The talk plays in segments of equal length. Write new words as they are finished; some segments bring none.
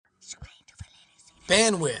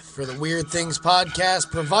Bandwidth for the Weird Things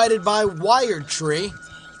podcast provided by WiredTree.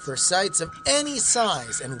 For sites of any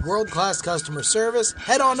size and world-class customer service,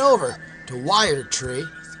 head on over to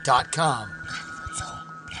wiredtree.com.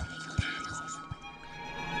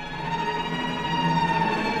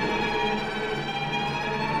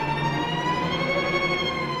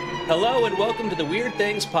 Hello and welcome to the Weird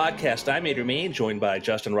Things podcast. I'm Adrian Mean, joined by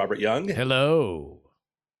Justin Robert Young. Hello.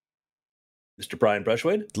 Mr. Brian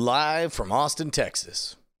Brushwood. Live from Austin,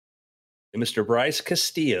 Texas. And Mr. Bryce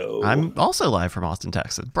Castillo. I'm also live from Austin,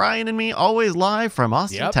 Texas. Brian and me always live from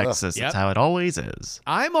Austin, Texas. Yep. That's how it always is.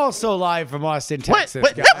 I'm also live from Austin, Texas,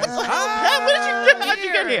 Wait, guys. how'd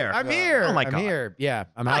you get here? I'm here. Oh my I'm God. here. Yeah,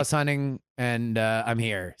 I'm house hunting, and I'm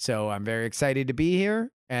here. So I'm very excited to be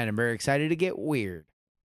here, and I'm very excited to get weird.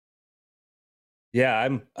 Yeah,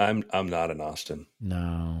 I'm not in Austin.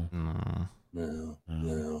 No. No.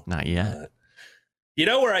 Not yet. You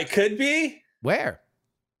know where I could be? Where?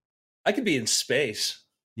 I could be in space.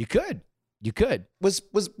 You could. Was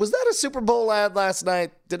that a Super Bowl ad last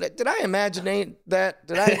night? Did I imaginate that?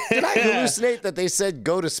 Did I hallucinate that they said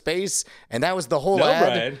go to space and that was the whole No,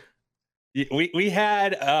 ad? Brian. We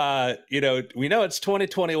had we know it's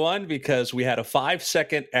 2021 because we had a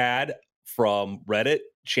 5-second ad from Reddit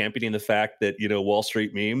championing the fact that Wall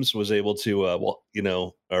Street memes was able to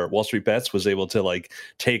or Wall Street bets was able to like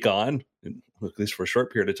take on, at least for a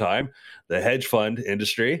short period of time, the hedge fund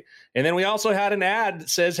industry. And then we also had an ad that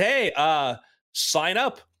says, hey, sign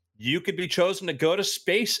up, you could be chosen to go to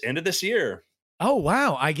space end of this year. Oh,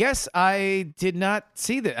 wow. I guess I did not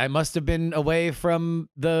see that. I must have been away from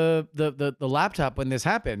the laptop when this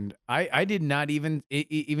happened. I did not even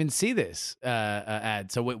see this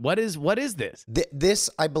ad. So what is this?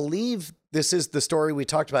 This, I believe, this is the story we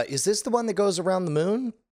talked about. Is this the one that goes around the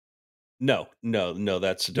moon? No,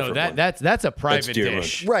 that's a different one. That's a private Dear Moon.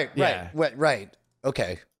 dish. Right. Yeah. Right.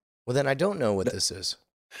 Okay. Well, then I don't know what this is.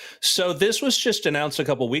 So this was just announced a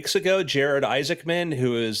couple weeks ago. Jared Isaacman,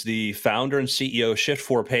 who is the founder and CEO of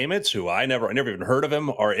Shift4 Payments, who I never even heard of him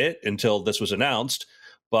or it until this was announced.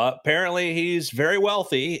 But apparently he's very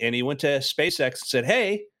wealthy, and he went to SpaceX and said,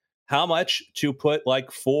 hey, how much to put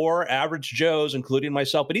like 4 average Joes, including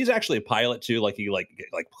myself? But he's actually a pilot too. Like he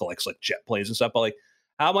collects like jet planes and stuff. But like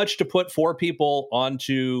how much to put 4 people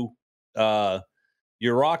onto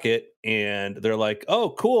your rocket? And they're like,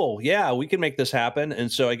 oh, cool. Yeah, we can make this happen.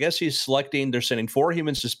 And so I guess they're sending 4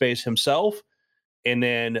 humans to space himself. And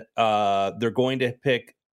then they're going to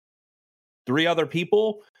pick 3 other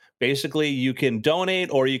people. Basically, you can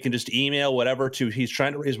donate or you can just email whatever he's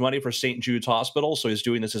trying to raise money for St. Jude's Hospital. So he's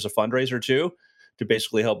doing this as a fundraiser too, to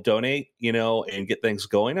basically help donate, and get things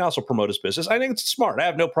going. And also promote his business. I think it's smart. I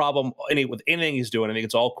have no problem with anything he's doing. I think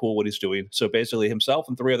it's all cool what he's doing. So basically himself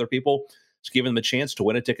and 3 other people, it's giving them a chance to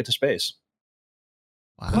win a ticket to space.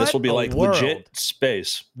 Wow. And this will be like world. legit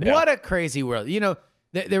space. Yeah. What a crazy world.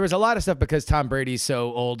 There was a lot of stuff because Tom Brady's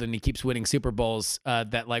so old and he keeps winning Super Bowls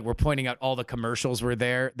that like we're pointing out all the commercials were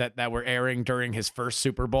there that were airing during his first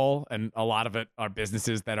Super Bowl. And a lot of it are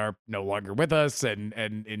businesses that are no longer with us and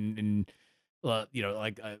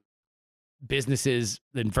businesses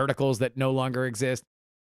and verticals that no longer exist.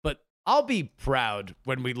 But I'll be proud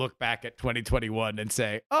when we look back at 2021 and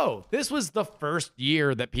say, oh, this was the first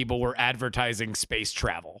year that people were advertising space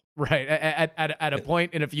travel, right? At a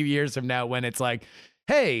point in a few years from now when it's like,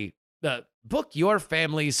 hey, book your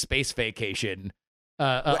family's space vacation.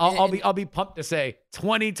 I'll be pumped to say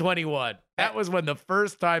 2021. That was when the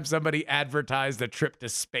first time somebody advertised a trip to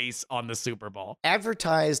space on the Super Bowl.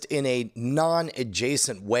 Advertised in a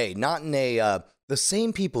non-adjacent way, not in a the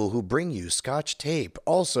same people who bring you Scotch tape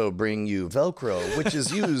also bring you Velcro, which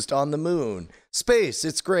is used on the moon. Space,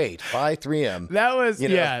 it's great. Buy 3M. That was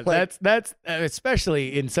that's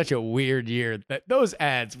especially in such a weird year that those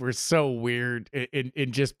ads were so weird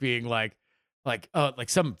in just being like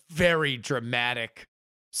some very dramatic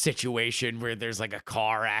situation where there's like a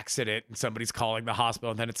car accident and somebody's calling the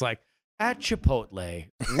hospital and then it's like, at Chipotle,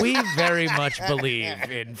 we very much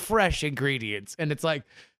believe in fresh ingredients. And it's like,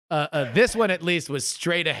 this one at least was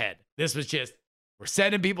straight ahead. This was just, we're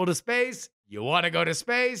sending people to space. You want to go to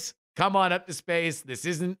space? Come on up to space. This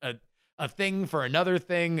isn't a thing for another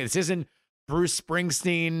thing. This isn't Bruce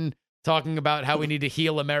Springsteen talking about how we need to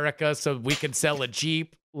heal America so we can sell a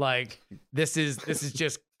Jeep. Like this is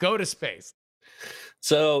just go to space.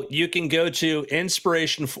 So you can go to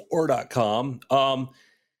inspiration4.com.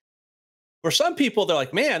 For some people, they're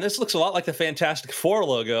like, man, this looks a lot like the Fantastic Four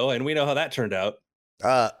logo. And we know how that turned out.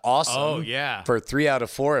 Awesome. Oh, yeah. For 3 out of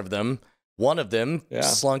 4 of them. One of them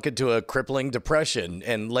slunk into a crippling depression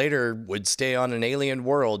and later would stay on an alien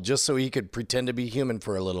world just so he could pretend to be human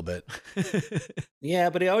for a little bit. Yeah,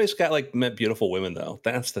 but he always got like met beautiful women though.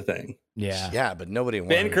 That's the thing. Yeah, but nobody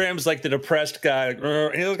wanted Ben Grimm's like the depressed guy.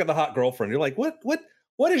 He's got the hot girlfriend. You're like,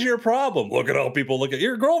 what is your problem? Look at how people look at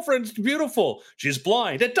your girlfriend's beautiful. She's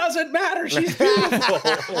blind. It doesn't matter. She's beautiful.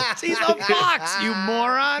 She's a fox, you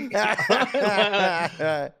moron.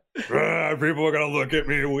 People are gonna look at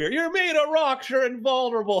me weird. You're made of rocks. You're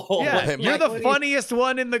invulnerable. Yeah, you're the funniest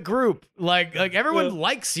one in the group. Like everyone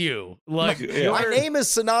likes you. Like my name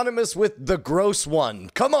is synonymous with the gross one.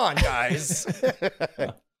 Come on, guys.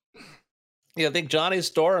 I think Johnny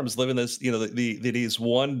Storm's living this. He's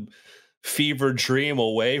one fever dream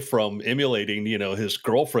away from emulating, his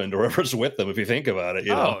girlfriend or whoever's with him. If you think about it,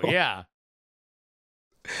 Oh yeah.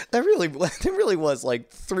 That really was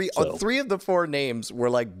like three of the four names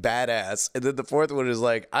were like badass, and then the fourth one is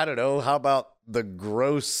like, I don't know, how about the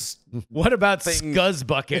gross? What about Scuzz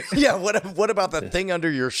Bucket? Yeah, what about the thing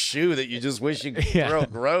under your shoe that you just wish you could throw?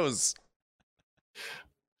 Gross.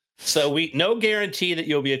 So no guarantee that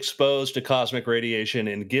you'll be exposed to cosmic radiation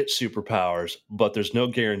and get superpowers, but there's no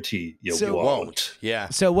guarantee you won't. Yeah.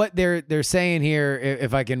 So what they're saying here,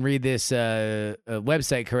 if I can read this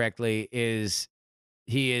website correctly, is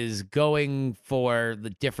he is going for the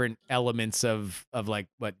different elements of like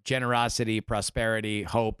what generosity, prosperity,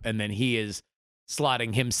 hope, and then he is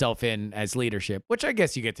slotting himself in as leadership, which I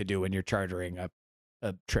guess you get to do when you're chartering a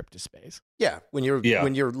trip to space. Yeah, when you're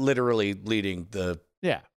literally leading the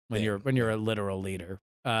when you're a literal leader.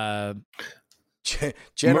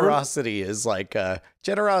 Generosity is like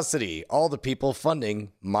generosity, all the people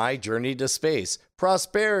funding my journey to space.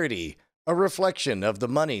 Prosperity, a reflection of the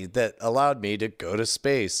money that allowed me to go to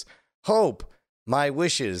space. Hope, my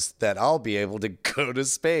wishes that I'll be able to go to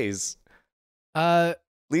space.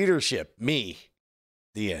 Leadership, me.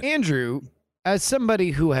 The end. Andrew, as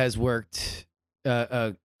somebody who has worked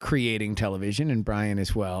creating television, and Brian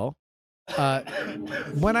as well,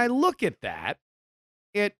 when I look at that,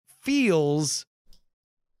 it feels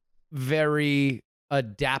very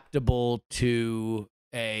adaptable to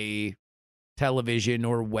a television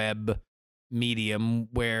or web medium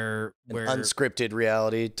where unscripted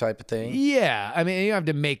reality type of thing. Yeah, I mean, you have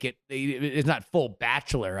to make it. It's not full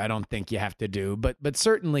Bachelor. I don't think you have to do, but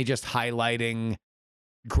certainly just highlighting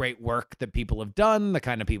great work that people have done, the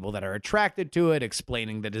kind of people that are attracted to it,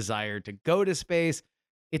 explaining the desire to go to space.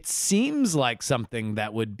 It seems like something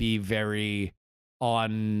that would be very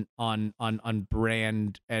on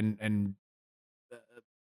brand and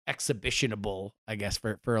exhibitionable, I guess,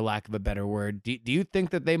 for a lack of a better word. Do you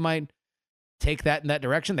think that they might take that in that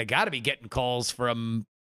direction? They got to be getting calls from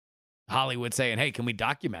Hollywood saying, "Hey, can we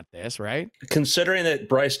document this?" Right? Considering that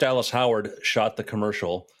Bryce Dallas Howard shot the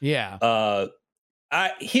commercial,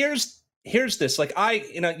 here's this. Like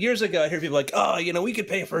years ago, I hear people like, "Oh, we could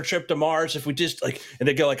pay for a trip to Mars if we just like," and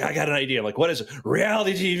they go like, "I got an idea." I'm like, what is it?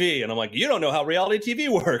 Reality TV. And I'm like, you don't know how reality TV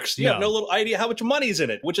works. You have no little idea how much money's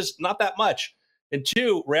in it, which is not that much. And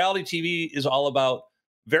two, reality TV is all about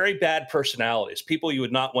very bad personalities, people you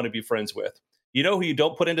would not want to be friends with. You know who you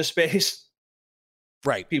don't put into space?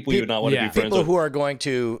 Right. People you would not want to be friends with. People who are going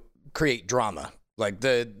to create drama. Like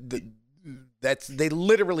they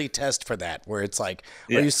literally test for that, where it's like,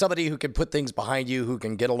 are you somebody who can put things behind you, who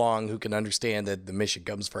can get along, who can understand that the mission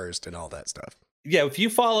comes first and all that stuff. Yeah, if you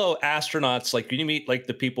follow astronauts, like when you meet like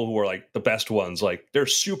the people who are like the best ones, like they're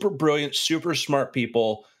super brilliant, super smart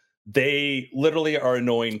people. They literally are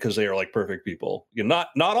annoying because they are like perfect people. Not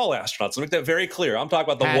all astronauts. Let's make that very clear. I'm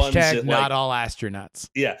talking about the ones that not all astronauts.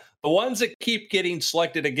 Yeah, the ones that keep getting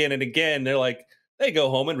selected again and again. They're like, they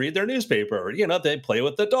go home and read their newspaper. They play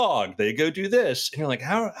with the dog. They go do this. And you're like,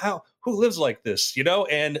 who lives like this?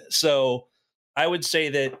 And so I would say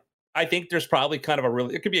that I think there's probably kind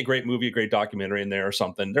of it could be a great movie, a great documentary in there or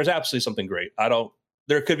something. There's absolutely something great.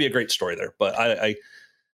 There could be a great story there, but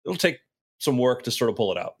it'll take some work to sort of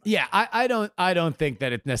pull it out. Yeah, I don't think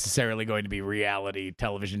that it's necessarily going to be reality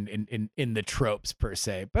television in the tropes per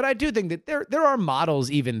se, but I do think that there are models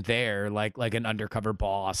even there, like an Undercover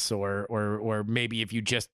Boss, or maybe if you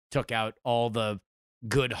just took out all the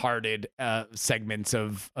good-hearted segments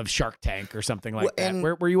of Shark Tank or something like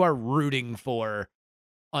that, where you are rooting for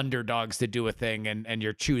underdogs to do a thing and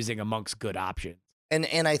you're choosing amongst good options.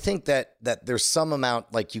 And I think that there's some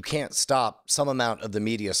amount, like you can't stop some amount of the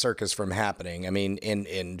media circus from happening. I mean,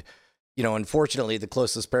 and unfortunately, the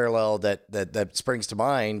closest parallel that springs to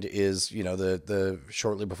mind is, the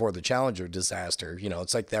shortly before the Challenger disaster.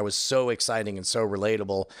 It's like that was so exciting and so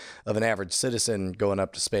relatable of an average citizen going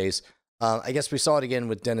up to space. I guess we saw it again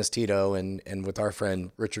with Dennis Tito and with our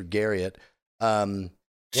friend Richard Garriott.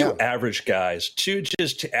 Two average guys, two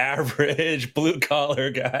just average blue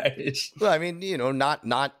collar guys. Well, I mean, not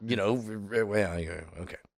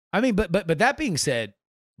okay. I mean, but that being said,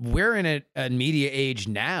 we're in a media age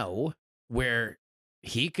now where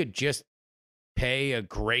he could just pay a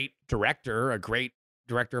great director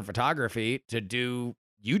of photography to do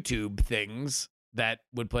YouTube things that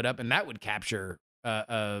would put up, and that would capture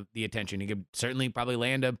the attention. He could certainly probably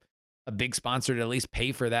land a big sponsor to at least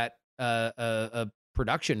pay for that a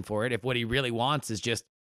production for it. If what he really wants is just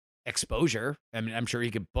exposure, I mean, I'm sure he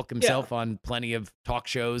could book himself on plenty of talk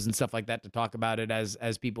shows and stuff like that to talk about it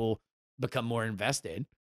as people become more invested.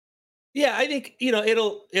 Yeah, I think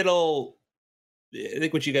it'll. I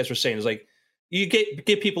think what you guys were saying is like you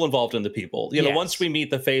get people involved in the people. Once we meet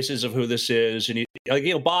the faces of who this is, and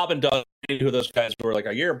Bob and Doug, who those guys were like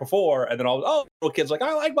a year before, and then little kids like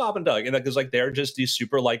I like Bob and Doug, and because like they're just these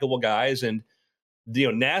super likable guys, and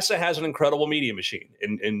NASA has an incredible media machine,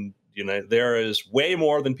 and there is way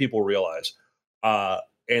more than people realize, and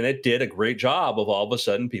it did a great job of all of a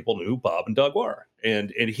sudden people knew who Bob and Doug were,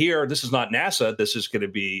 and here this is not NASA, this is going to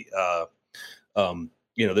be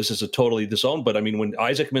this is a totally disowned. But I mean, when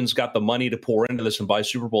Isaacman's got the money to pour into this and buy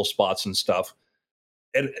Super Bowl spots and stuff,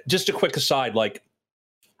 and just a quick aside, like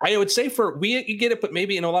I would say you get it, but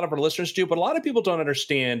maybe a lot of our listeners do, but a lot of people don't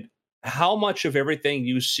understand how much of everything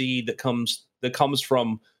you see that comes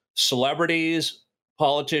from celebrities,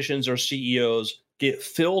 politicians, or CEOs get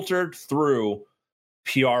filtered through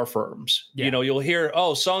PR firms. Yeah. You'll hear,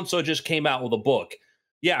 so-and-so just came out with a book.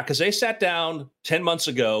 Yeah, because they sat down 10 months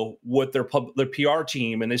ago with their PR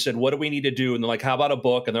team and they said, what do we need to do? And they're like, how about a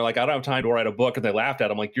book? And they're like, I don't have time to write a book. And they laughed at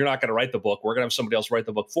them like, you're not going to write the book. We're going to have somebody else write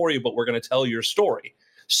the book for you, but we're going to tell your story.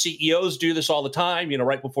 CEOs do this all the time,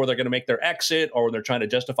 right before they're going to make their exit or when they're trying to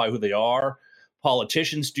justify who they are.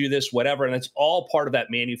 Politicians do this, whatever. And it's all part of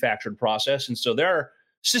that manufactured process. And so there are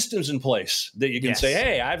systems in place that you can say,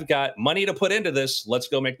 hey, I've got money to put into this. Let's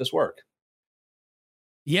go make this work.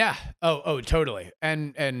 Yeah. Oh, totally.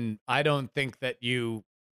 And I don't think that you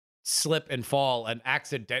slip and fall and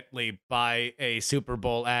accidentally buy a Super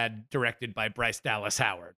Bowl ad directed by Bryce Dallas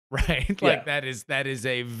Howard, right? Like that is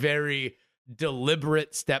a very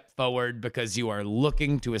deliberate step forward because you are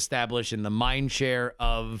looking to establish in the mind share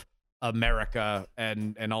of America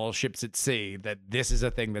and all ships at sea that this is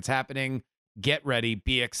a thing that's happening. Get ready,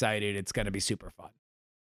 be excited. It's going to be super fun.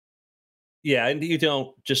 Yeah, and you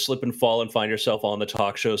don't just slip and fall and find yourself on the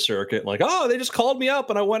talk show circuit like, they just called me up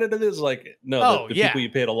and I wanted to this. Like, no, the people you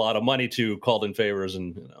paid a lot of money to called in favors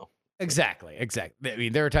and, Exactly. I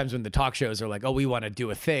mean, there are times when the talk shows are like, we want to do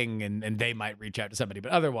a thing and they might reach out to somebody.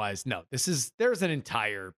 But otherwise, no, there's an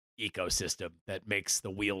entire ecosystem that makes the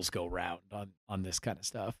wheels go round on this kind of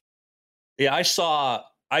stuff. Yeah, I'd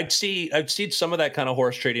seen some of that kind of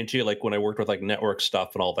horse trading too, like when I worked with like network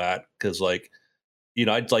stuff and all that. Cause like,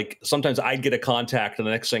 sometimes I'd get a contact and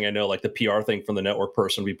the next thing I know, like the PR thing from the network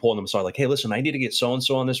person, we pulling them aside like, hey, listen, I need to get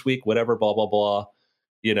so-and-so on this week, whatever, blah, blah, blah,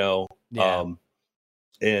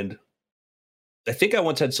 and I think I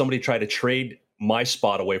once had somebody try to trade my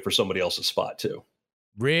spot away for somebody else's spot too.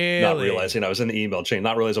 Really? Not realizing I was in the email chain,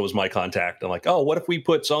 not realizing it was my contact. I'm like, what if we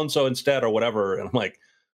put so-and-so instead or whatever? And I'm like,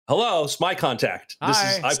 hello, it's my contact.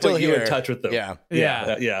 I put you in touch with them. Yeah.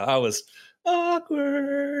 I was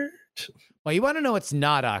awkward. Well, you want to know what's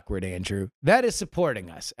not awkward, Andrew? That is supporting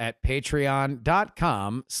us at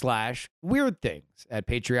patreon.com/weirdthings. At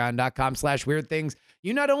patreon.com/weirdthings,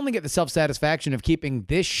 you not only get the self-satisfaction of keeping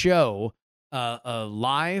this show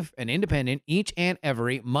live and independent each and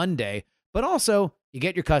every Monday, but also you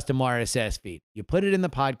get your custom RSS feed. You put it in the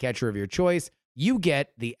podcatcher of your choice. You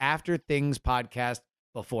get the After Things podcast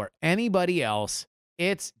before anybody else.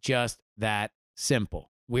 It's just that simple.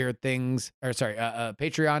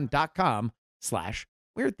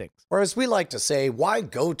 patreon.com/weirdthings. Or as we like to say, why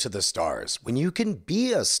go to the stars when you can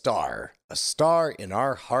be a star in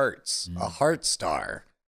our hearts, a heart star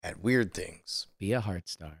at Weird Things. Be a heart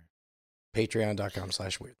star.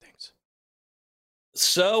 Patreon.com/weirdthings.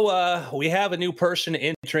 So we have a new person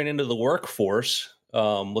entering into the workforce.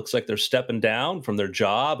 Looks like they're stepping down from their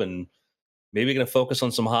job and maybe going to focus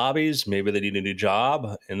on some hobbies. Maybe they need a new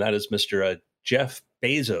job. And that is Mr. Jeff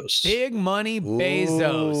Bezos. Big money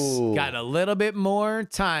Bezos. Ooh. Got a little bit more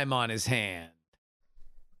time on his hand.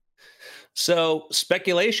 So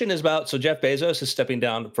speculation is so Jeff Bezos is stepping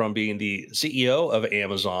down from being the CEO of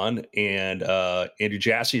Amazon, and Andrew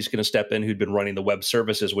Jassy is going to step in, who'd been running the web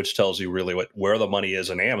services, which tells you really where the money is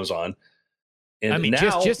in Amazon. And I mean,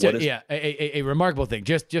 now, a remarkable thing.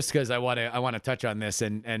 Just because I want to touch on this,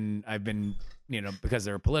 and I've been, because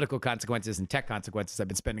there are political consequences and tech consequences, I've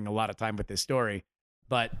been spending a lot of time with this story.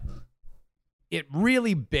 But it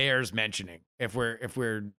really bears mentioning if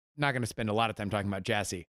we're not going to spend a lot of time talking about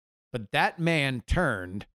Jassy, but that man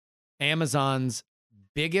turned Amazon's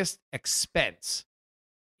biggest expense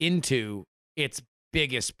into its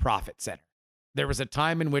biggest profit center. There was a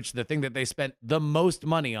time in which the thing that they spent the most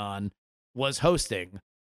money on was hosting.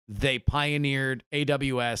 They pioneered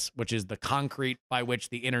AWS, which is the concrete by which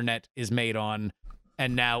the internet is made on.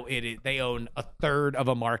 And now they own a third of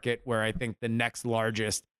a market where I think the next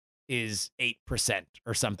largest is 8%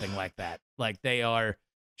 or something like that. Like, they are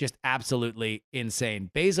just absolutely insane.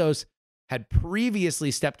 Bezos had previously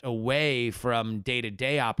stepped away from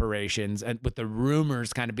day-to-day operations, and with the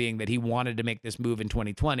rumors kind of being that he wanted to make this move in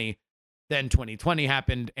 2020. Then 2020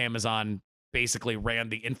 happened. Amazon basically ran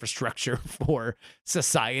the infrastructure for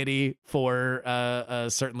society for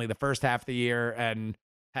certainly the first half of the year, and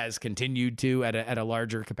has continued to at a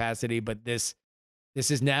larger capacity. But this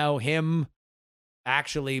is now him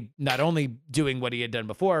actually not only doing what he had done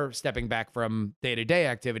before, stepping back from day-to-day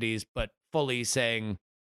activities, but fully saying,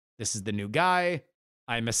 this is the new guy.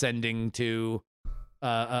 I'm ascending to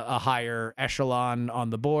a higher echelon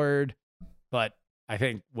on the board. But I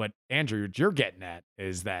think what, Andrew, you're getting at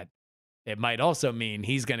is that it might also mean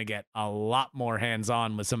he's going to get a lot more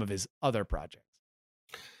hands-on with some of his other projects.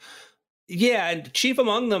 Yeah, and chief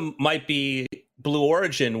among them might be Blue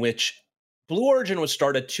Origin, which Blue Origin was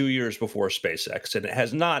started 2 years before SpaceX, and it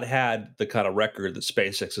has not had the kind of record that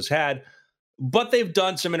SpaceX has had, but they've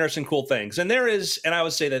done some interesting, cool things. And I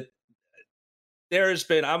would say that there has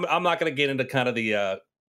been, I'm not going to get into kind of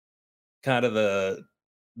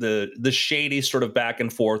the shady sort of back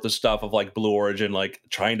and forth of stuff of like Blue Origin, like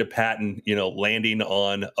trying to patent, landing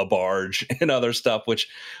on a barge and other stuff, which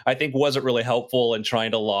I think wasn't really helpful in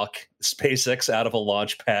trying to lock SpaceX out of a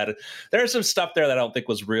launch pad. There's some stuff there that I don't think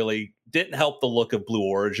didn't help the look of Blue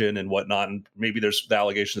Origin and whatnot. And maybe there's the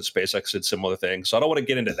allegation that SpaceX did similar things. So I don't want to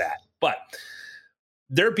get into that, but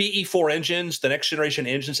their BE-4 engines, the next generation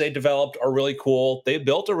engines they developed, are really cool. They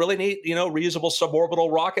built a really neat, reusable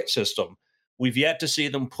suborbital rocket system. We've yet to see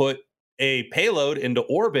them put a payload into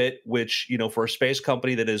orbit, which, for a space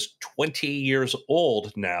company that is 20 years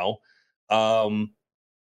old now, I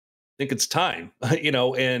think it's time,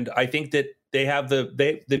 and I think that they have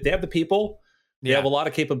the people, they have a lot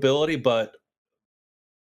of capability, but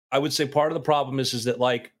I would say part of the problem is that,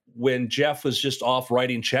 like, when Jeff was just off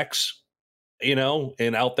writing checks,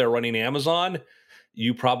 and out there running Amazon,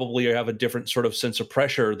 you probably have a different sort of sense of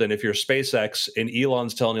pressure than if you're SpaceX and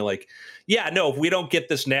Elon's telling you, like, yeah, no, if we don't get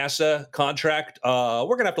this NASA contract, we're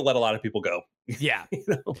going to have to let a lot of people go. Yeah.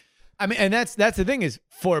 I mean, and that's the thing is,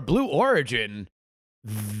 for Blue Origin,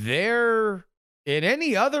 they're in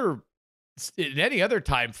any other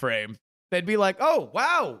time frame, they'd be like, oh,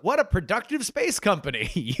 wow, what a productive space company.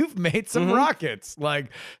 You've made some rockets. Like,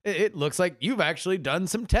 it looks like you've actually done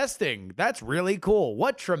some testing. That's really cool.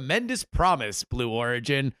 What tremendous promise, Blue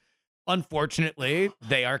Origin. Unfortunately,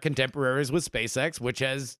 they are contemporaries with SpaceX, which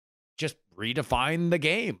has just redefined the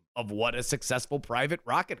game of what a successful private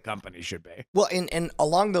rocket company should be. Well, and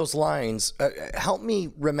along those lines, help me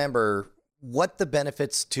remember what the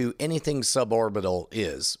benefits to anything suborbital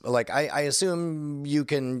is. Like, I assume you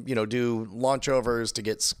can, do launch overs to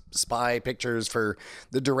get spy pictures for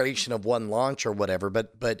the duration of one launch or whatever.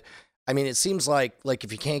 But I mean, it seems like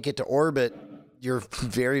if you can't get to orbit, you're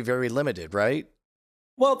very, very limited, right?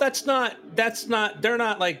 Well, that's not, they're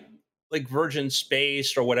not like Virgin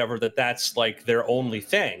Space or whatever, that's like their only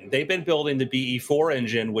thing. They've been building the BE-4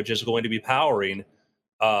 engine, which is going to be powering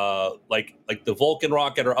like the Vulcan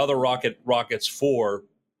rocket or other rockets for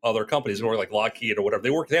other companies, or like Lockheed or whatever.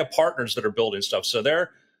 They have partners that are building stuff. So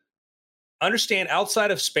understand,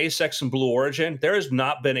 outside of SpaceX and Blue Origin, there has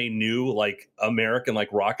not been a new like American like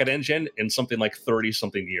rocket engine in something like 30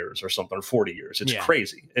 something years or something, or 40 years. It's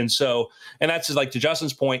crazy. And that's like, to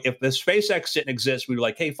Justin's point, if the SpaceX didn't exist, we'd be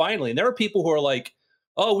like, hey, finally. And there are people who are like,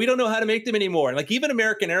 oh, we don't know how to make them anymore. And like, even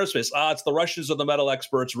American Aerospace, it's the Russians or the metal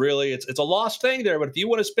experts. Really, it's a lost thing there. But if you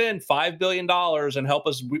want to spend $5 billion and help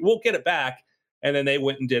us, we'll get it back. And then they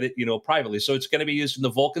went and did it, privately. So it's going to be used in the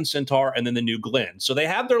Vulcan Centaur and then the New Glenn. So they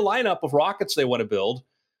have their lineup of rockets they want to build.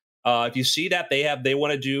 If you see that, they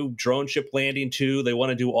want to do drone ship landing too. They want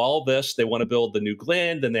to do all of this. They want to build the New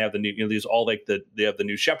Glenn. Then they have the new, they have the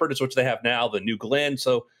New Shepard, which they have now, the New Glenn.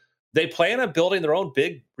 So they plan on building their own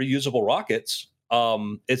big reusable rockets.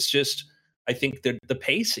 It's just, I think the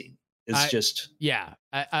pacing is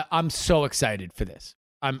I'm so excited for this.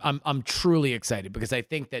 I'm truly excited, because I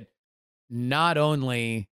think that not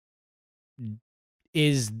only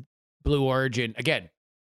is Blue Origin, again,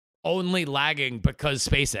 only lagging because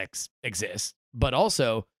SpaceX exists, but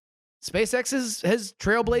also SpaceX has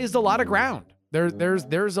trailblazed a lot of ground.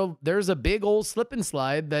 there's a big old slip and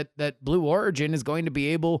slide that Blue Origin is going to be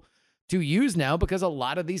able to use now, because a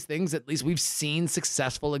lot of these things, at least we've seen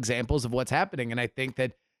successful examples of what's happening. And I think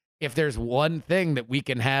that if there's one thing that we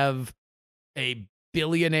can have a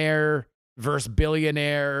billionaire versus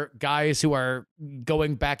billionaire guys who are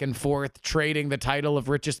going back and forth trading the title of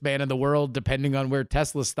richest man in the world, depending on where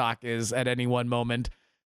Tesla stock is at any one moment.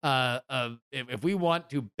 If we want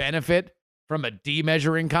to benefit from a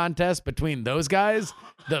demeasuring contest between those guys,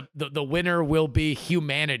 the winner will be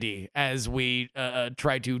humanity as we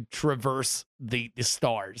try to traverse the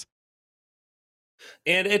stars.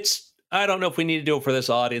 And I don't know if we need to do it for this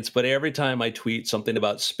audience, but every time I tweet something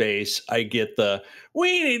about space, I get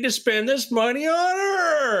we need to spend this money on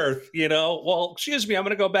Earth. Well, excuse me, I'm going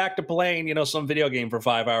to go back to playing, some video game for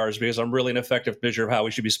 5 hours because I'm really an effective measure of how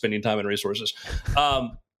we should be spending time and resources.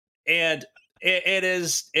 And it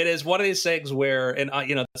is one of these things where, and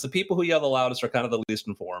it's the people who yell the loudest are kind of the least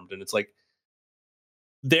informed. And it's like,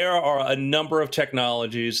 there are a number of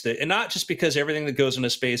technologies that, and not just because everything that goes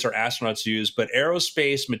into space are astronauts use, but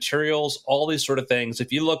aerospace materials, all these sort of things.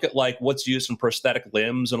 If you look at like what's used in prosthetic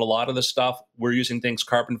limbs and a lot of the stuff, we're using things,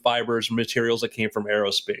 carbon fibers, materials that came from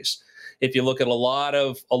aerospace. If you look at a lot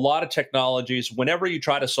of technologies, whenever you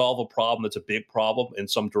try to solve a problem that's a big problem in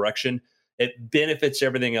some direction, it benefits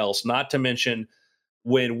everything else. Not to mention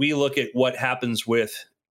when we look at what happens with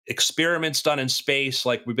experiments done in space,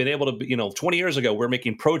 like we've been able to, 20 years ago, we're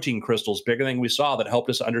making protein crystals, bigger than we saw, that helped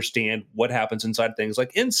us understand what happens inside things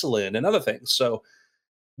like insulin and other things. So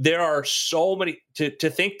there are so many, to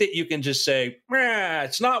think that you can just say,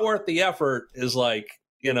 it's not worth the effort is like,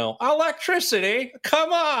 electricity.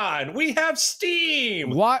 Come on, we have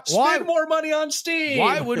steam. Spend more money on steam.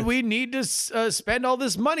 Why would we need to spend all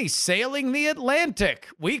this money sailing the Atlantic?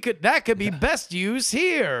 That could be best used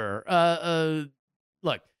here.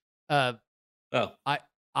 Look.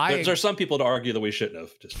 There's some people to argue that we shouldn't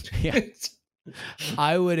have. Yeah.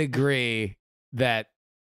 I would agree that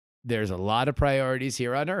there's a lot of priorities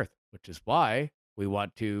here on Earth, which is why we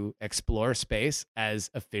want to explore space as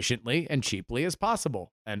efficiently and cheaply as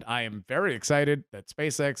possible. And I am very excited that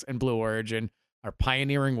SpaceX and Blue Origin are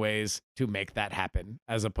pioneering ways to make that happen,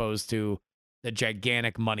 as opposed to the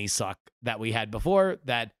gigantic money suck that we had before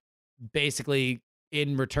that basically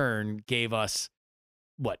in return gave us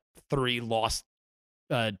 3 lost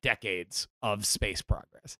decades of space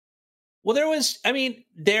progress. Well, I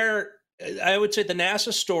would say the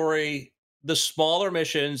NASA story, the smaller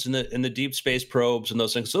missions and the deep space probes and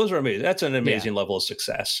those things, those are amazing. That's an amazing level of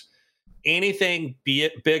success. Anything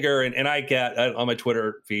bigger, and I get on my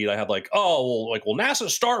Twitter feed, I have NASA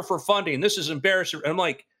starved for funding. This is embarrassing. And I'm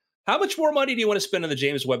like, how much more money do you want to spend on the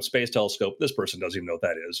James Webb Space Telescope? This person doesn't even know what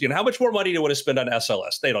that is. How much more money do you want to spend on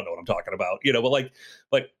SLS? They don't know what I'm talking about.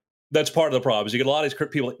 But that's part of the problem is you get a lot of these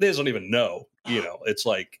people, they don't even know. It's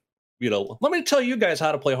like, let me tell you guys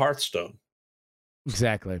how to play Hearthstone.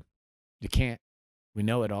 Exactly. You can't. We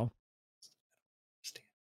know it all.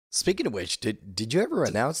 Speaking of which, did you ever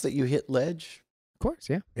announce that you hit Ledge? Of course,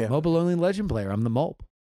 yeah. Mobile only Legend player. I'm the Mulp.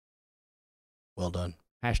 Well done.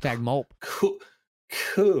 #Mulp. Cool.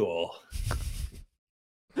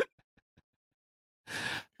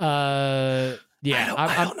 Yeah.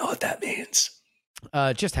 I don't know what that means.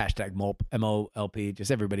 Just #Mulp, MOLP.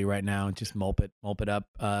 Just everybody right now, just mulp it up.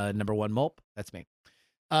 Number 1 Mulp. That's me.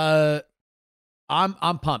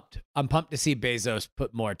 I'm pumped. I'm pumped to see Bezos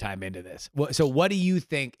put more time into this. So what do you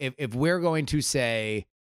think if we're going to say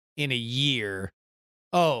in a year,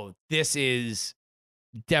 this is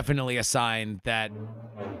definitely a sign that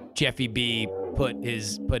Jeffy B put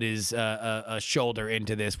his shoulder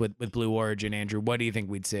into this with Blue Origin, Andrew? What do you think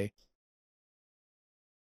we'd see?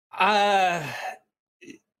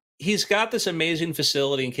 He's got this amazing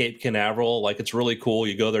facility in Cape Canaveral. Like, it's really cool.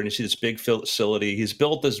 You go there and you see this big facility. He's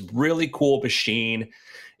built this really cool machine.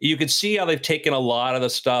 You can see how they've taken a lot of the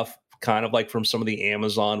stuff kind of like from some of the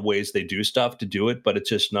Amazon ways they do stuff to do it, but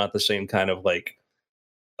it's just not the same kind of like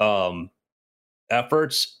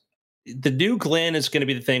efforts. The new Glenn is going to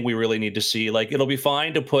be the thing we really need to see. Like, it'll be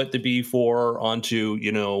fine to put the B4 onto,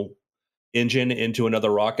 engine into another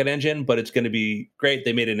rocket engine, but it's going to be great.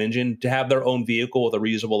 They made an engine. To have their own vehicle with a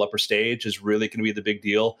reusable upper stage is really going to be the big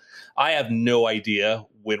deal. I have no idea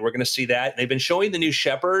when we're going to see that. They've been showing the new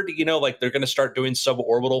Shepard, like they're going to start doing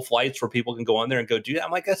suborbital flights where people can go on there and go do that.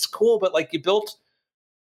 I'm like, that's cool, but like you built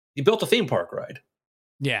a theme park ride.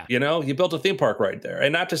 Yeah. You built a theme park right there.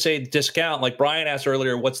 And not to say discount, like Brian asked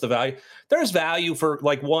earlier, what's the value? There's value for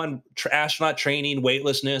like astronaut training,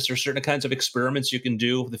 weightlessness, or certain kinds of experiments you can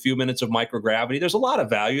do with a few minutes of microgravity. There's a lot of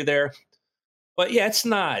value there. But yeah, it's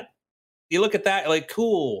not. You look at that, like,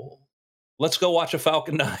 cool. let's go watch a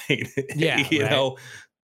Falcon 9. Yeah, you right. know.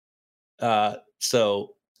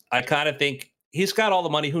 So I kind of think he's got all the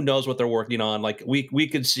money. Who knows what they're working on? Like we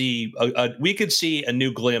could see a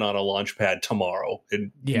new Glenn on a launch pad tomorrow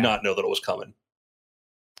and not know that it was coming.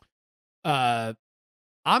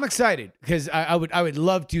 I'm excited because I would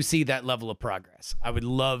love to see that level of progress. I would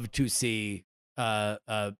love to see a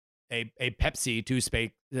Pepsi to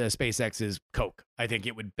SpaceX's Coke. I think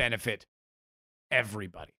it would benefit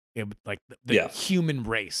everybody. It would, like the human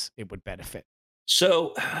race, it would benefit.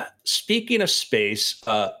 So, speaking of space,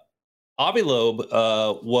 Avi Loeb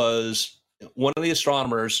was one of the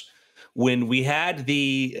astronomers when we had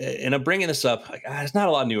and I'm bringing this up. There's not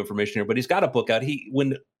a lot of new information here, but he's got a book out.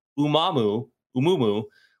 When Umumu,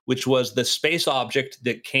 which was the space object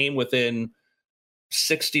that came within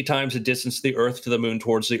 60 times the distance of the Earth to the moon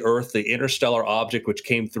towards the Earth, the interstellar object which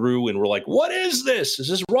came through, and we're like, what is this? Is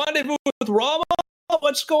this rendezvous with Rama?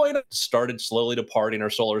 What's going on? Started slowly departing our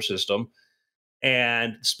solar system.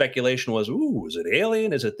 And speculation was, is it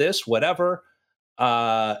alien? Is it this? Whatever.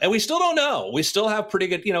 And we still don't know. We still have pretty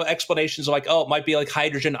good, explanations like, it might be like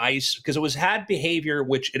hydrogen ice, because it had behavior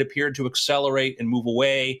which it appeared to accelerate and move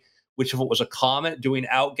away, which if it was a comet doing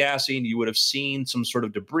outgassing, you would have seen some sort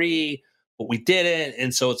of debris, but we didn't.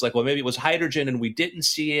 And so it's like, well, maybe it was hydrogen and we didn't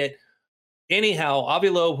see it. Anyhow, Avi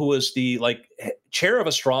Loeb, who was the chair of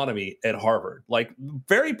astronomy at Harvard,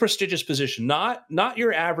 very prestigious position, not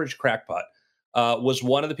your average crackpot, was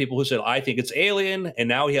one of the people who said, I think it's alien. And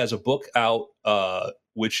now he has a book out,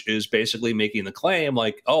 which is basically making the claim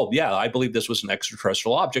I believe this was an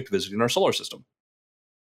extraterrestrial object visiting our solar system.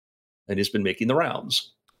 And he's been making the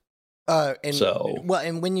rounds.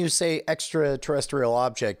 And when you say extraterrestrial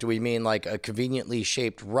object, do we mean like a conveniently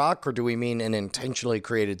shaped rock, or do we mean an intentionally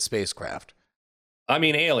created spacecraft? I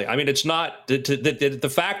mean, alien. I mean, it's not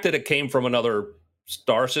the fact that it came from another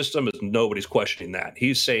star system is nobody's questioning that.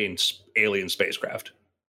 He's saying alien spacecraft.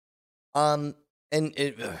 I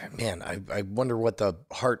wonder what the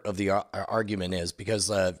heart of the argument is, because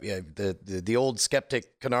the old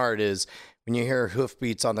skeptic canard is, when you hear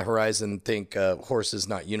hoofbeats on the horizon, think horses,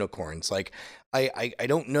 not unicorns. Like, I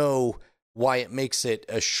don't know why it makes it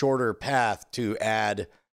a shorter path to add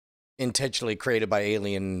intentionally created by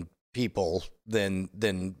alien people than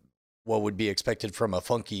what would be expected from a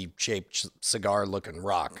funky shaped cigar looking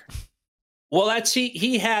rock. Well,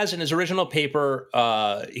 he has in his original paper,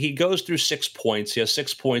 he goes through 6 points. He has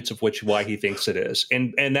 6 points of why he thinks it is.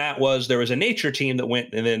 And that was, there was a nature team that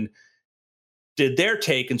went and then did their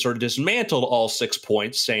take and sort of dismantled all 6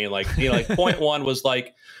 points, saying point one was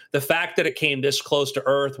the fact that it came this close to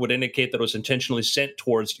Earth would indicate that it was intentionally sent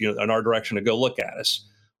towards, in our direction to go look at us.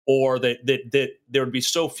 Or that there would be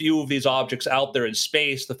so few of these objects out there in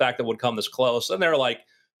space, the fact that it would come this close. And they're like,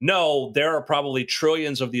 no, there are probably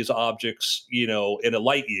trillions of these objects, in a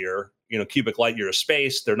light year, cubic light year of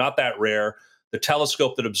space. They're not that rare. The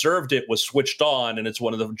telescope that observed it was switched on, and it's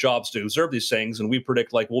one of the jobs to observe these things. And we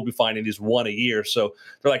predict we'll be finding these one a year. So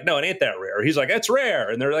they're like, no, it ain't that rare. He's like, it's rare.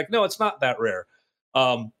 And they're like, no, it's not that rare.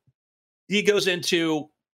 He goes into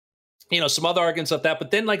some other arguments of that,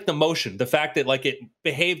 but then the motion, the fact that it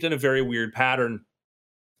behaved in a very weird pattern,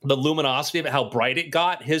 the luminosity of it, how bright it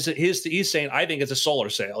got. He's saying, I think it's a solar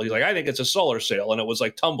sail. He's like, I think it's a solar sail, and it was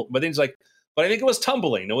tumble. But then he's like, but I think it was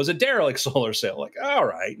tumbling. It was a derelict solar sail. All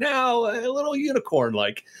right, now a little unicorn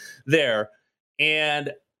there,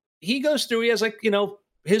 and he goes through. He has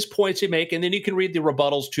his points he make, and then you can read the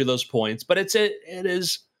rebuttals to those points. But it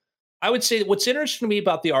is. I would say what's interesting to me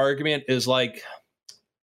about the argument is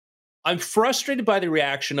I'm frustrated by the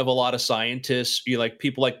reaction of a lot of scientists.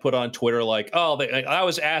 People put on Twitter I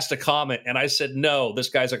was asked a comment and I said, no, this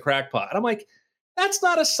guy's a crackpot. And I'm like, that's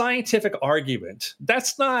not a scientific argument.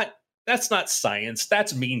 That's not science.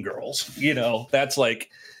 That's Mean Girls. That's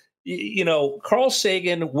Carl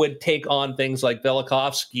Sagan would take on things like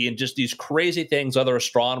Velikovsky and just these crazy things other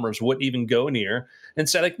astronomers wouldn't even go near, and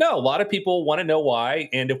said no, a lot of people want to know why.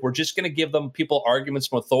 And if we're just going to give people arguments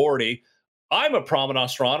from authority, I'm a prominent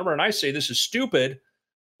astronomer and I say this is stupid,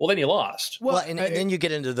 well, then you lost. Well, and then you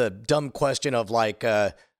get into the dumb question of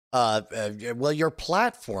you're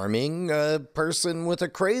platforming a person with a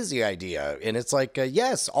crazy idea. And it's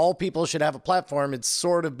yes, all people should have a platform. It's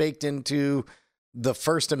sort of baked into the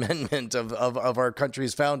First Amendment of our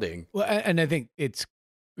country's founding. Well, and I think it's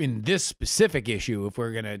in this specific issue, if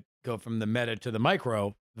we're going to go from the meta to the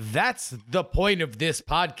micro, that's the point of this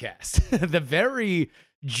podcast. The very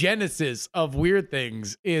genesis of Weird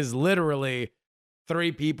Things is literally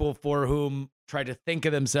 3 people for whom try to think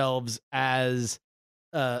of themselves as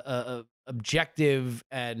objective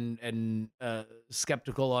and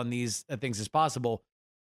skeptical on these things as possible,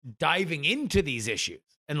 diving into these issues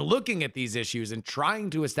and looking at these issues and trying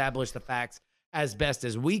to establish the facts as best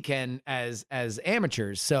as we can as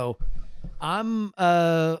amateurs. So I'm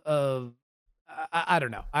I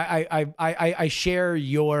don't know. I share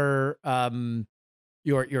your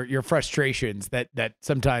frustrations that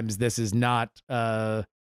sometimes this is not this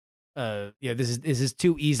is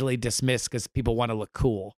too easily dismissed because people want to look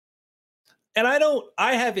cool. And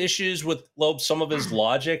I have issues with some of his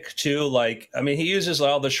logic too. Like, I mean, he uses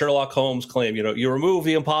the Sherlock Holmes claim, you remove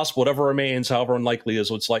the impossible, whatever remains, however unlikely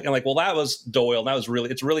is what's like. And like, well, that was Doyle. That was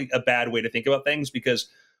it's really a bad way to think about things, because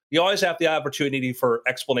you always have the opportunity for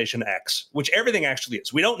explanation X, which everything actually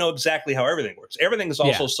is. We don't know exactly how everything works. Everything is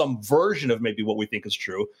also some version of maybe what we think is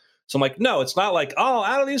true. So I'm like, no, it's not like, oh,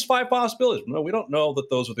 out of these 5 possibilities. No, we don't know that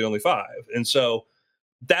those are the only 5. And so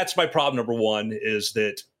that's my problem. Number one is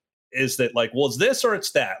that like, well, it's this or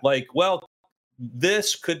it's that. Like, well,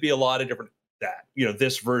 this could be a lot of different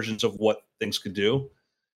this versions of what things could do.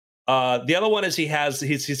 The other one is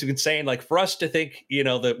he's been saying, like, for us to think,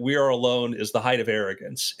 that we are alone is the height of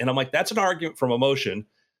arrogance. And I'm like, that's an argument from emotion.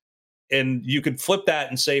 And you could flip that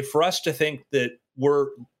and say, for us to think that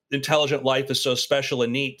intelligent life is so special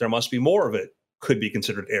and neat, there must be more of it, could be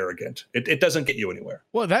considered arrogant. It doesn't get you anywhere.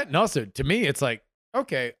 Well, that, and also to me, it's like,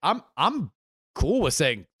 okay, I'm cool with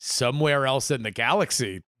saying somewhere else in the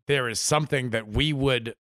galaxy there is something that we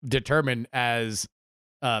would determine as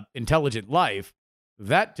intelligent life.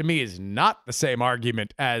 That to me is not the same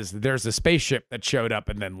argument as there's a spaceship that showed up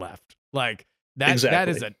and then left. Like that that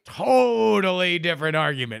is a totally different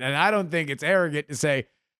argument. And I don't think it's arrogant to say,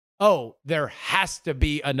 oh, there has to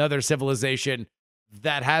be another civilization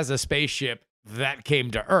that has a spaceship that came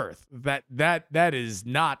to Earth. That is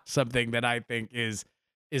not something that I think is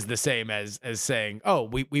the same as saying, oh,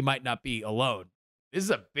 we might not be alone. This is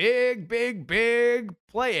a big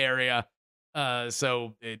play area.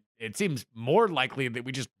 So it seems more likely that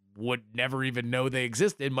we just would never even know they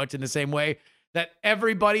existed, much in the same way that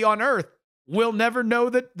everybody on Earth will never know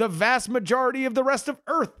that the vast majority of the rest of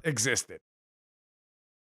Earth existed.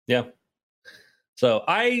 Yeah. So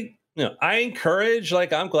I encourage,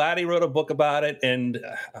 like, I'm glad he wrote a book about it. And,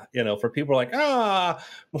 for people like,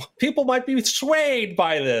 people might be swayed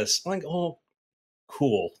by this. I'm like, oh,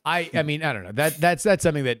 cool. I mean, I don't know. That's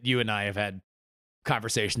something that you and I have had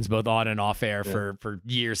conversations both on and off air for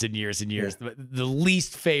years and years and years. Yeah. The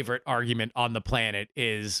least favorite argument on the planet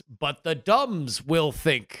is, but the dumbs will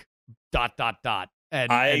think ...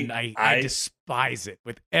 And I despise it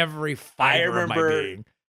with every fiber of my being.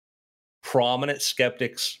 Prominent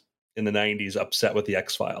skeptics in the 90s upset with the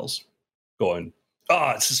X-Files, going,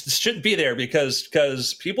 oh, this shouldn't be there because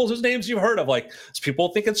people whose names you've heard of, like, people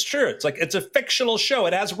think it's true. It's like, it's a fictional show.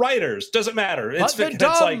 It has writers. Doesn't matter. But the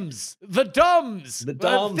dumbs.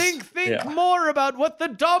 Think more about what the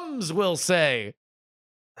dumbs will say.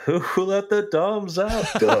 Who let the dumbs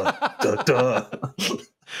out? Duh.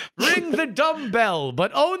 Ring the dumbbell, but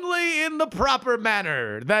only in the proper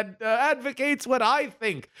manner that advocates what I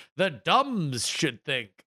think the dumbs should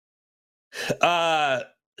think.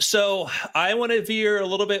 So I want to veer a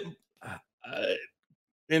little bit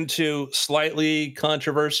into slightly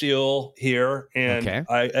controversial here, and okay.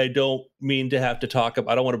 I don't mean to have to talk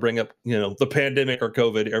about. I don't want to bring up the pandemic or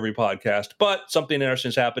COVID every podcast, but something interesting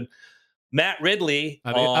has happened. Matt Ridley.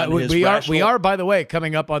 We are, by the way,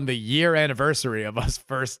 coming up on the year anniversary of us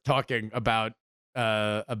first talking about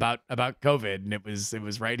COVID, and it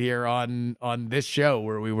was right here on this show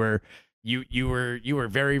where we were. You were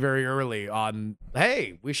very, very early on.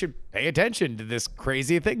 Hey, we should pay attention to this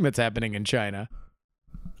crazy thing that's happening in China.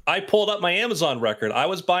 I pulled up my Amazon record. I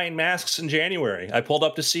was buying masks in January. I pulled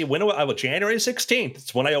up to see when January 16th.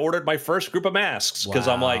 It's when I ordered my first group of masks, because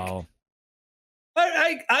I'm like,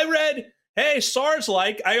 I read, hey,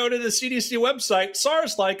 SARS-like. I ordered the CDC website.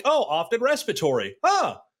 SARS-like. Oh, often respiratory.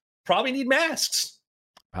 Probably need masks.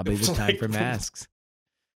 Probably the time for masks.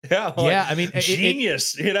 Yeah. I mean,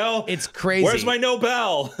 genius, it's crazy. Where's my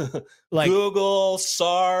Nobel? Like Google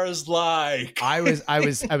SARS-like. I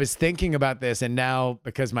was thinking about this, and now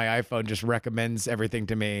because my iPhone just recommends everything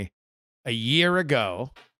to me, a year ago,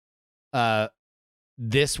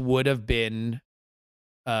 this would have been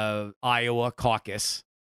Iowa caucus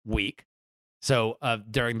week. So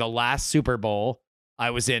during the last Super Bowl, I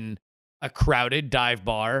was in a crowded dive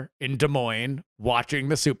bar in Des Moines watching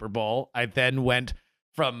the Super Bowl. I then went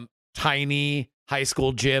from tiny high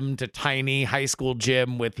school gym to tiny high school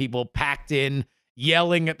gym with people packed in,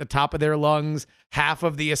 yelling at the top of their lungs, half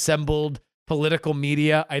of the assembled political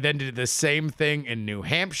media. I then did the same thing in New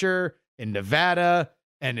Hampshire, in Nevada,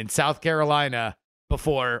 and in South Carolina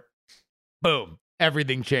before, boom,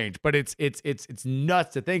 everything changed. But it's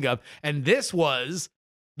nuts to think of. And this was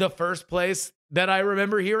the first place that I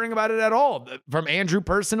remember hearing about it at all, from Andrew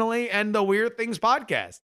personally and the Weird Things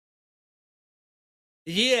podcast.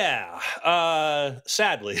 Yeah,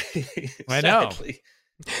 sadly. I know.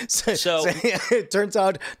 Sadly. So it turns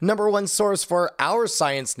out number one source for our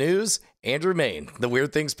science news, Andrew Mayne, the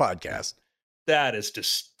Weird Things podcast. That is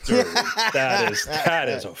disturbing. that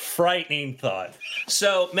is a frightening thought.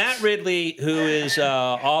 So Matt Ridley, who is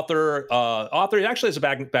author, he actually has a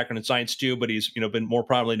background in science too, but he's been more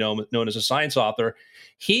prominently known as a science author.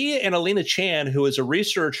 He and Alina Chan, who is a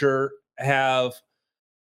researcher, have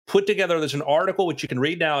put together, there's an article which you can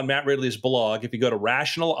read now on Matt Ridley's blog if you go to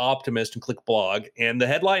Rational Optimist and click blog. And the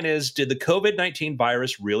headline is, did the COVID-19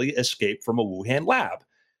 virus really escape from a Wuhan lab?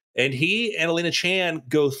 And he and Alina Chan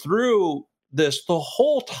go through the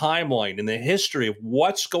whole timeline in the history of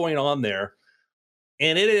what's going on there.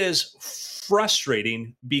 And it is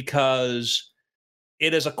frustrating because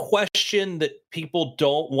it is a question that people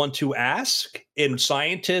don't want to ask. And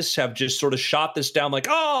scientists have just sort of shot this down like,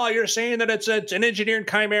 oh, you're saying that it's an engineered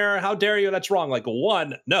chimera. How dare you? That's wrong. Like,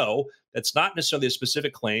 one, no, that's not necessarily a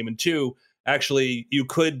specific claim. And two, actually, you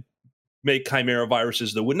could make chimera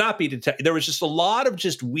viruses that would not be detected. There was just a lot of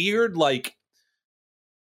just weird, like,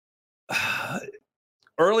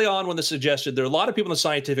 early on when this suggested, there are a lot of people in the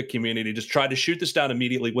scientific community just tried to shoot this down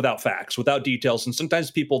immediately without facts, without details. And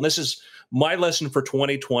sometimes people, and this is my lesson for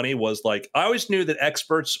 2020, was like, I always knew that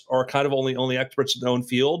experts are kind of only experts in their own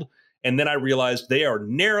field. And then I realized they are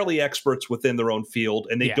narrowly experts within their own field,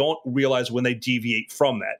 and they don't realize when they deviate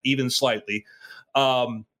from that, even slightly.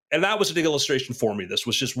 And that was a big illustration for me. This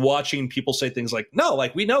was just watching people say things like, no,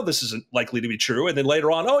 like, we know this isn't likely to be true. And then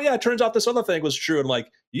later on, oh yeah, it turns out this other thing was true. And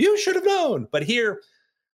like, you should have known. But here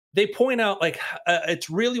they point out, like, it's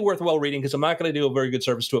really worthwhile reading, because I'm not going to do a very good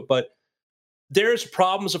service to it, but there's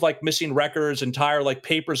problems of like missing records, entire like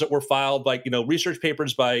papers that were filed, like, research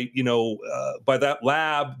papers by that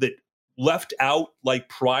lab that left out like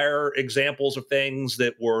prior examples of things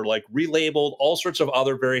that were like relabeled, all sorts of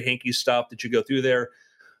other very hanky stuff that you go through there.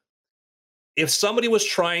 If somebody was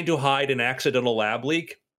trying to hide an accidental lab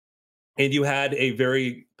leak and you had a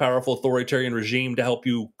very powerful authoritarian regime to help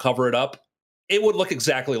you cover it up, it would look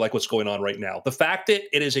exactly like what's going on right now. The fact that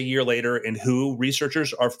it is a year later and who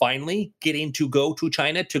researchers are finally getting to go to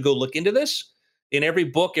China to go look into this. In every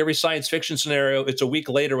book, every science fiction scenario, it's a week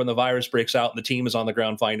later when the virus breaks out and the team is on the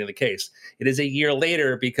ground finding the case. It is a year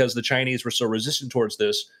later because the Chinese were so resistant towards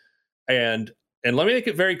this. And let me make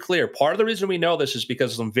it very clear. Part of the reason we know this is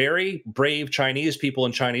because some very brave Chinese people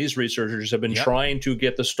and Chinese researchers have been trying to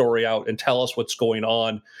get the story out and tell us what's going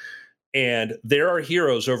on. And there are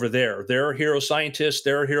heroes over there. There are hero scientists.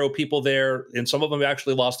 There are hero people there. And some of them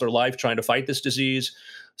actually lost their life trying to fight this disease.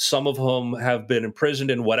 Some of them have been imprisoned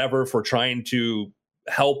and whatever for trying to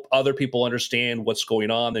help other people understand what's going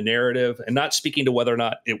on, the narrative, and not speaking to whether or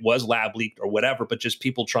not it was lab leaked or whatever, but just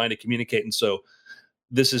people trying to communicate. And so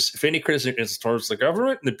this is, if any criticism is towards the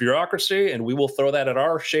government and the bureaucracy, and we will throw that at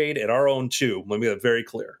our shade, at our own too. Let me make that very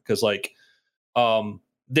clear. Because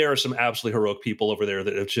there are some absolutely heroic people over there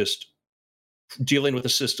that have just dealing with a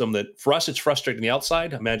system that for us, it's frustrating the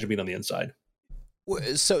outside. Imagine being on the inside.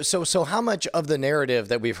 So how much of the narrative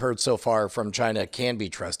that we've heard so far from China can be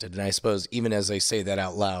trusted? And I suppose even as I say that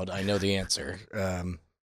out loud, I know the answer.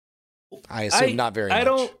 I assume not very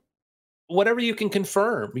much. Whatever you can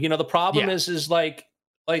confirm. The problem is like,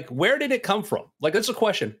 where did it come from? Like, that's a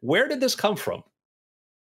question. Where did this come from?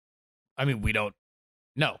 I mean, we don't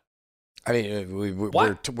know. I mean,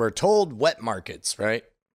 we're told wet markets, right?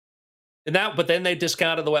 But then they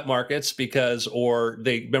discounted the wet markets they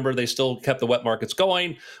still kept the wet markets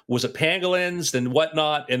going. Was it pangolins, then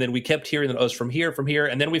whatnot? And then we kept hearing that it was from here.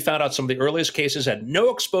 And then we found out some of the earliest cases had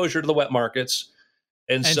no exposure to the wet markets.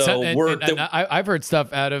 I've heard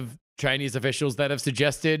stuff out of Chinese officials that have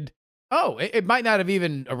suggested, it might not have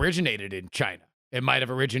even originated in China. It might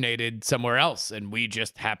have originated somewhere else, and we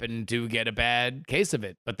just happened to get a bad case of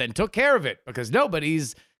it, but then took care of it because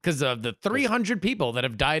of the 300 people that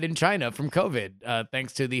have died in China from COVID,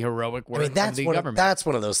 thanks to the heroic work of the government. That's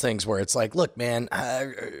one of those things where it's like, look, man,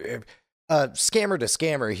 scammer to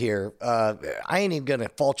scammer here. I ain't even going to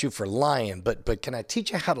fault you for lying, but can I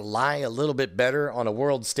teach you how to lie a little bit better on a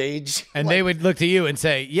world stage? And they would look to you and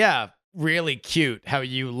say, yeah, really cute how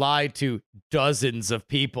you lie to dozens of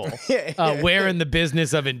people. We're in the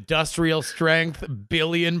business of industrial strength,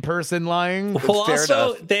 billion-person lying. Well,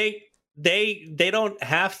 also, they don't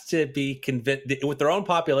have to be convinced with their own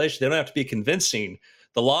population. They don't have to be convincing.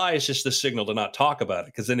 The lie is just the signal to not talk about it.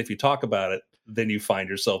 Because then if you talk about it, then you find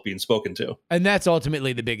yourself being spoken to. And that's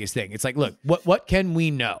ultimately the biggest thing. It's like, look, what can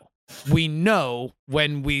we know? We know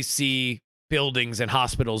when we see buildings and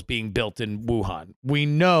hospitals being built in Wuhan. We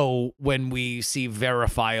know when we see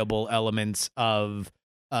verifiable elements of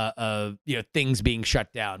things being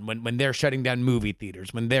shut down, when they're shutting down movie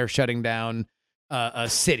theaters, when they're shutting down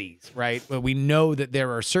cities, right? But we know that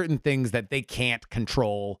there are certain things that they can't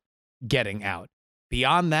control getting out.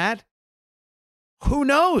 Beyond that, who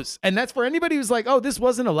knows? And that's for anybody who's like, oh, this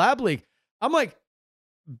wasn't a lab leak. I'm like,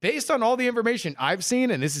 based on all the information I've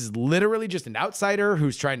seen, and this is literally just an outsider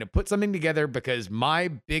who's trying to put something together, because my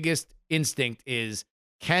biggest instinct is,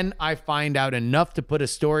 can I find out enough to put a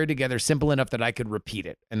story together simple enough that I could repeat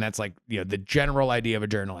it? And that's like, the general idea of a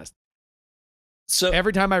journalist. So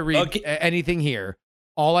every time I read anything here,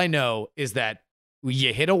 all I know is that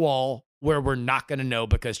you hit a wall where we're not going to know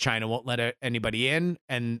because China won't let anybody in,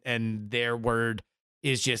 and their word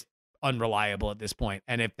is just unreliable at this point.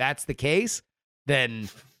 And if that's the case, then,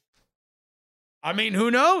 I mean,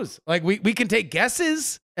 who knows? Like, we can take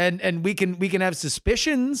guesses and we can have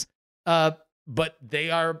suspicions, but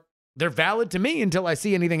they're valid to me until I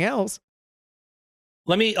see anything else.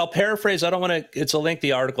 I'll paraphrase. It's a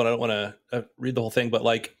lengthy article, and I don't want to read the whole thing, but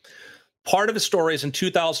like, part of the story is in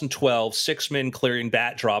 2012, 6 men clearing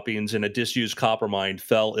bat droppings in a disused copper mine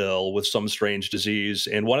fell ill with some strange disease.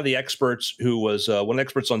 And one of the experts who was one of the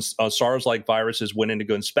experts on SARS-like viruses went in to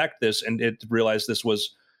go inspect this, and it realized this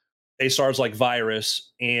was a SARS-like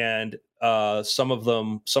virus. And some of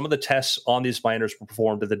the tests on these miners were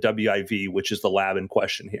performed at the WIV, which is the lab in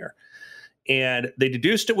question here. And they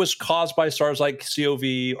deduced it was caused by SARS-like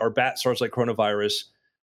CoV or bat SARS-like coronavirus.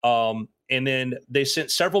 And then they sent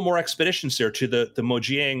several more expeditions there to the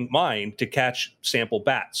Mojiang mine to catch sample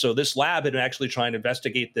bats. So this lab had been actually trying to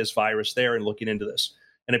investigate this virus there and looking into this.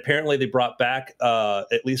 And apparently they brought back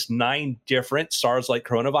at least 9 different SARS-like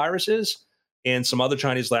coronaviruses, and some other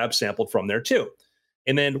Chinese labs sampled from there too.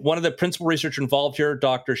 And then one of the principal researchers involved here,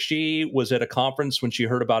 Dr. Shi, was at a conference when she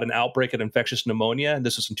heard about an outbreak of infectious pneumonia. And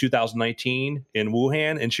this was in 2019 in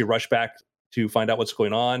Wuhan, and she rushed back to find out what's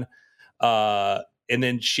going on. And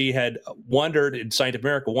then she had wondered in Scientific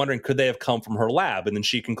America, wondering, could they have come from her lab? And then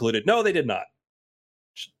she concluded, no, they did not.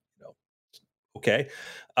 Okay.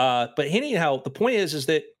 But anyhow, the point is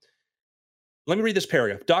that, let me read this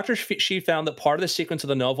paragraph. Dr. Shi found that part of the sequence of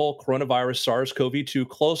the novel coronavirus SARS-CoV-2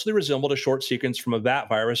 closely resembled a short sequence from a bat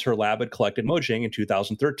virus her lab had collected in Mojiang in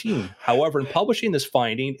 2013. However, in publishing this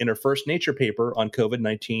finding in her first Nature paper on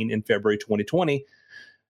COVID-19 in February 2020,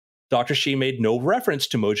 Dr. Shi made no reference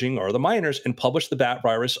to Mojiang or the miners and published the bat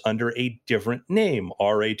virus under a different name,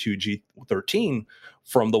 RA2G13,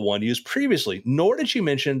 from the one used previously. Nor did she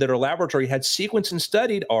mention that her laboratory had sequenced and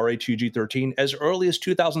studied RA2G13 as early as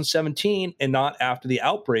 2017 and not after the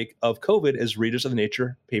outbreak of COVID, as readers of the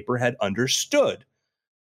Nature paper had understood.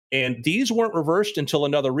 And these weren't reversed until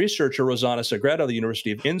another researcher, Rosanna Sagredo of the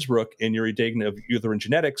University of Innsbruck, and Yuri Dagin of Utherin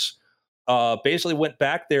Genetics, basically went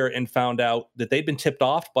back there and found out that they'd been tipped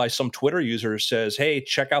off by some Twitter user says, hey,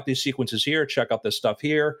 check out these sequences here, check out this stuff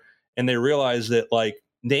here. And they realized that like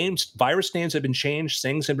virus names have been changed,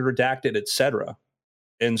 things have been redacted, etc.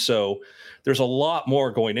 And so there's a lot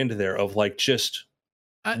more going into there of like, just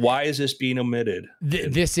why is this being omitted?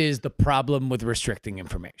 This is the problem with restricting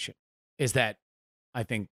information, is that I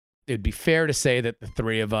think it'd be fair to say that the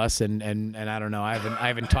three of us, and I don't know, I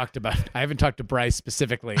haven't talked to Bryce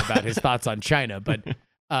specifically about his thoughts on China, but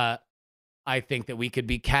I think that we could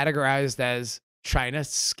be categorized as China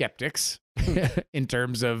skeptics in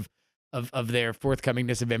terms of their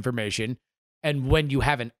forthcomingness of information. And when you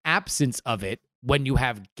have an absence of it, when you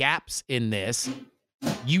have gaps in this,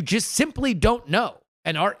 you just simply don't know.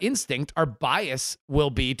 And our instinct, our bias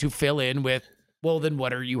will be to fill in with, well, then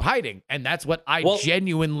what are you hiding? And that's what I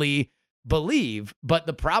genuinely believe. But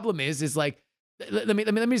the problem is like, let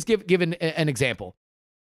me just give an example.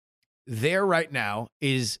 There right now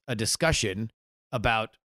is a discussion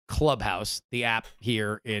about Clubhouse, the app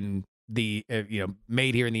here in the,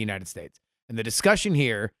 made here in the United States. And the discussion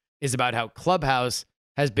here is about how Clubhouse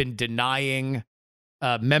has been denying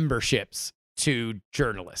memberships to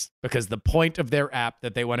journalists, because the point of their app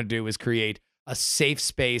that they want to do is create a safe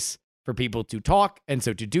space for people to talk. And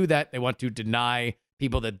so to do that, they want to deny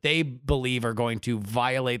people that they believe are going to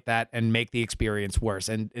violate that and make the experience worse.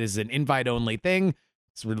 And it is an invite-only thing.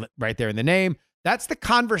 It's right there in the name. That's the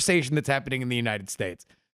conversation that's happening in the United States.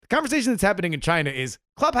 The conversation that's happening in China is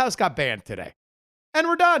Clubhouse got banned today. And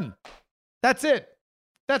we're done. That's it.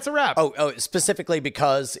 That's a wrap. Oh, specifically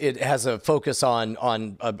because it has a focus on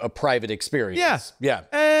a private experience. Yeah.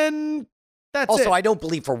 And Also, it. I don't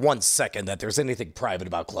believe for 1 second that there's anything private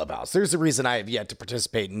about Clubhouse. There's a reason I have yet to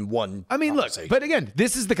participate in one. I mean, look, but again,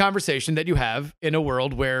 this is the conversation that you have in a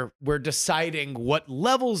world where we're deciding what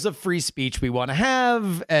levels of free speech we want to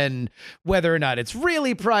have and whether or not it's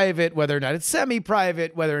really private, whether or not it's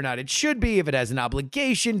semi-private, whether or not it should be, if it has an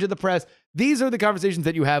obligation to the press. These are the conversations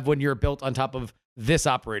that you have when you're built on top of this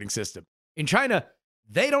operating system. In China,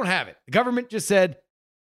 they don't have it. The government just said,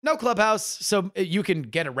 no Clubhouse, so you can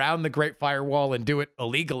get around the Great Firewall and do it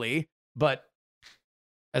illegally. But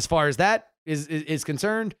as far as that is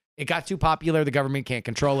concerned, it got too popular. The government can't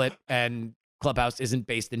control it, and Clubhouse isn't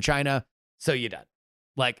based in China, so you're done.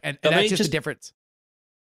 And that's just the difference.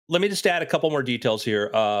 Let me just add a couple more details here.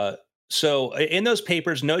 So in those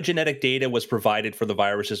papers, no genetic data was provided for the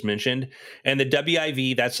viruses mentioned, and the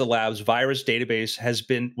WIV, that's the lab's virus database,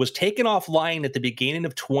 was taken offline at the beginning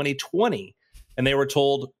of 2020. And they were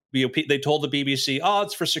told, they told the BBC, oh,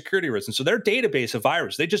 it's for security reasons. So their database of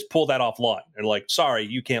virus, they just pulled that offline. They're like, sorry,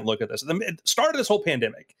 you can't look at this. It started this whole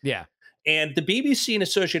pandemic. Yeah. And the BBC and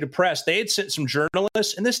Associated Press, they had sent some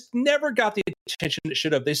journalists, and this never got the attention it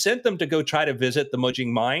should have. They sent them to go try to visit the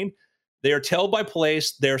Mojing mine. They are tailed by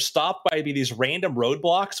police. They're stopped by these random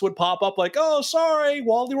roadblocks would pop up like, oh, sorry,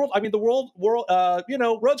 road's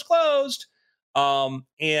closed.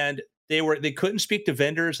 And they couldn't speak to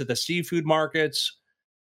vendors at the seafood markets.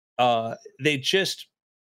 They just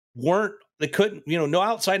they couldn't, no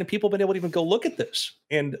outside and people been able to even go look at this.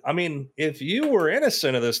 And I mean, if you were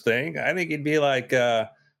innocent of this thing, I think you'd be like,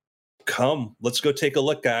 come, let's go take a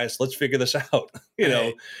look, guys. Let's figure this out.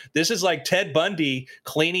 This is like Ted Bundy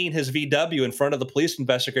cleaning his VW in front of the police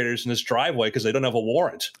investigators in his driveway because they don't have a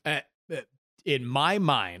warrant. In my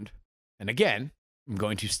mind, and again, I'm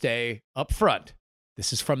going to stay up front.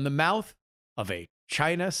 This is from the mouth of a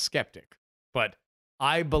China skeptic, but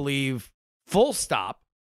I believe, full stop,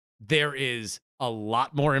 there is a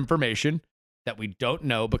lot more information that we don't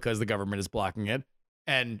know because the government is blocking it.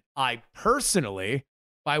 And I personally, if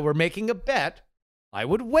I were making a bet, I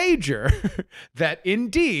would wager that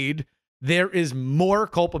indeed there is more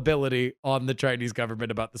culpability on the Chinese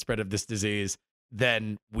government about the spread of this disease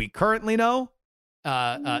than we currently know,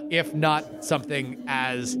 if not something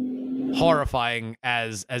as horrifying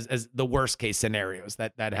as the worst case scenarios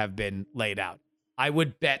that have been laid out. I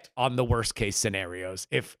would bet on the worst case scenarios.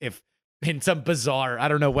 If in some bizarre, I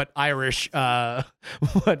don't know what Irish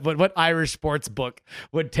what Irish sports book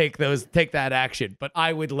would take that action, but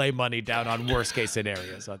I would lay money down on worst case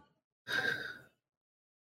scenarios.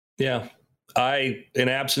 Yeah, in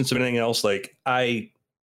absence of anything else,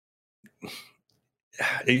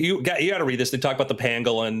 you got to read this. They talk about the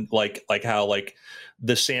pangolin, like how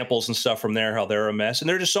the samples and stuff from there, how they're a mess. And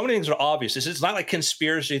there are just so many things that are obvious. It's not like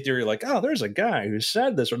conspiracy theory, like, oh, there's a guy who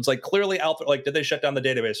said this. Or it's like clearly out there. Like, did they shut down the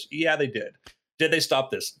database? Yeah, they did. Did they stop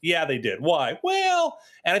this? Yeah, they did. Why? Well,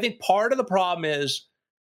 and I think part of the problem is,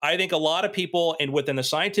 I think a lot of people, and within the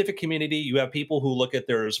scientific community, you have people who look at,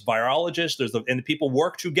 there's virologists, and the people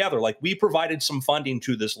work together. Like, we provided some funding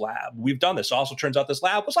to this lab. We've done this. Also turns out this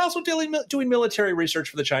lab was also doing military research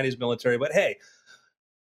for the Chinese military. But hey,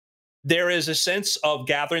 there is a sense of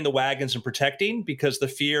gathering the wagons and protecting, because the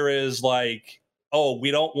fear is like, oh, we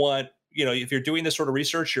don't want, if you're doing this sort of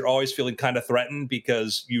research, you're always feeling kind of threatened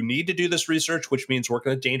because you need to do this research, which means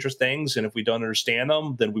working at dangerous things. And if we don't understand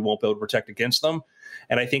them, then we won't be able to protect against them.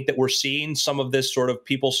 And I think that we're seeing some of this sort of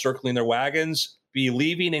people circling their wagons,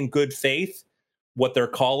 believing in good faith what their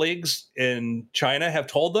colleagues in China have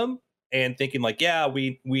told them, and thinking like, yeah,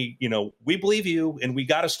 we believe you, and we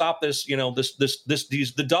got to stop this,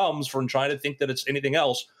 the dumbs from trying to think that it's anything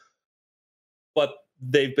else. But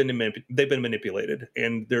they've been manipulated,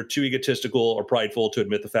 and they're too egotistical or prideful to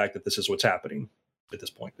admit the fact that this is what's happening at this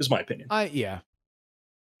point. Is my opinion. I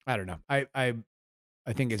don't know. I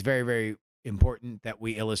think it's very, very important that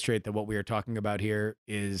we illustrate that what we are talking about here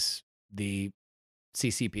is the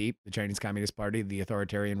CCP, the Chinese Communist Party, the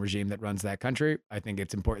authoritarian regime that runs that country. I think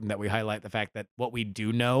it's important that we highlight the fact that what we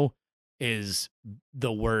do know is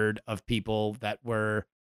the word of people that were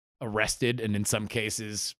arrested, and in some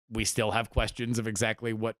cases we still have questions of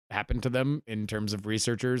exactly what happened to them in terms of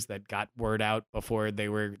researchers that got word out before they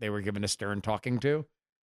were given a stern talking to.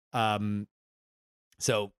 And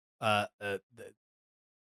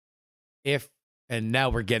now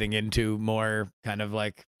we're getting into more kind of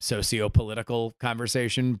like socio-political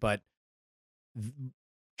conversation, but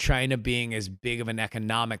China being as big of an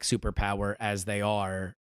economic superpower as they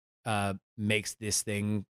are makes this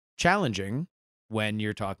thing challenging when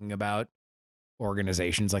you're talking about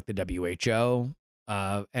organizations like the WHO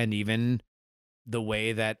and even the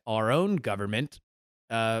way that our own government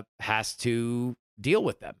has to deal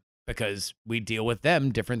with them. because we deal with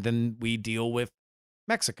them different than we deal with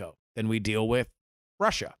Mexico, than we deal with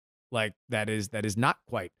Russia. Like that is not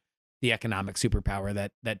quite the economic superpower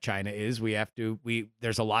that China is.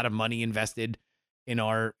 There's a lot of money invested in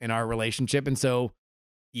our relationship. And so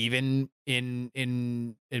even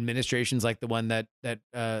in administrations like the one that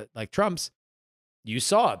like Trump's, you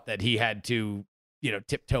saw that he had to,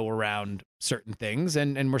 tiptoe around certain things.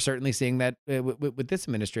 And we're certainly seeing that with this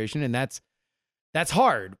administration. And that's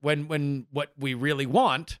hard when what we really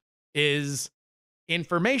want is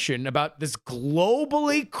information about this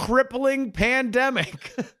globally crippling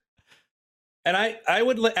pandemic. And I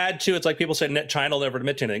would add to, it's like people said China will never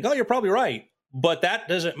admit to anything. Oh, you're probably right. But that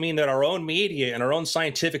doesn't mean that our own media and our own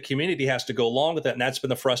scientific community has to go along with it. And that's been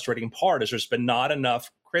the frustrating part, is there's been not enough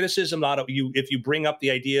criticism. If you bring up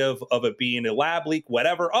the idea of it being a lab leak,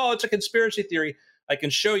 whatever, oh, it's a conspiracy theory. I can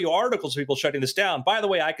show you articles of people shutting this down. By the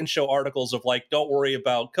way, I can show articles of like, don't worry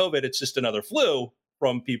about COVID. It's just another flu,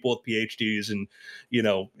 from people with PhDs and,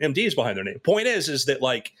 MDs behind their name. Point is that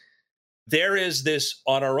like, there is this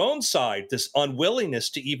on our own side, this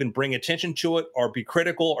unwillingness to even bring attention to it or be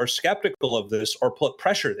critical or skeptical of this or put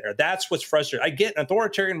pressure there. That's what's frustrating. I get an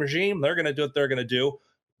authoritarian regime. They're going to do what they're going to do.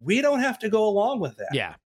 We don't have to go along with that.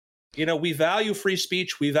 Yeah. We value free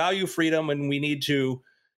speech. We value freedom. And we need to,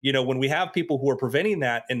 when we have people who are preventing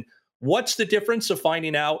that. And what's the difference of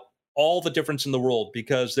finding out all the difference in the world?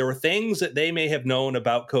 Because there were things that they may have known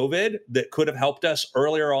about COVID that could have helped us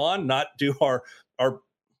earlier on, not do our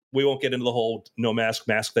we won't get into the whole no mask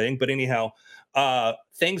thing, but anyhow,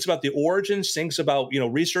 things about the origins, things about,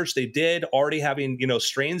 research they did, already having,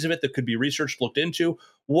 strains of it that could be researched, looked into.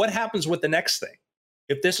 What happens with the next thing?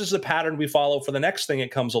 If this is the pattern we follow for the next thing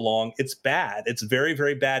that comes along, it's bad. It's very,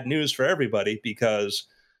 very bad news for everybody, because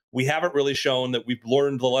we haven't really shown that we've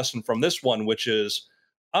learned the lesson from this one, which is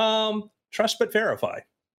trust but verify.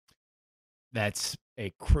 That's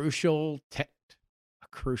a crucial tenet.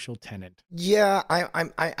 Yeah,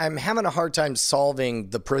 I'm having a hard time solving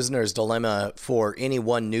the prisoner's dilemma for any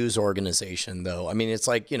one news organization, though. I mean, it's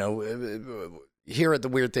like, here at the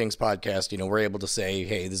Weird Things podcast, we're able to say,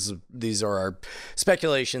 hey, these are our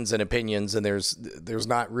speculations and opinions, and there's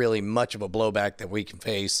not really much of a blowback that we can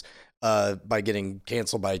face by getting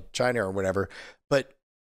canceled by China or whatever. But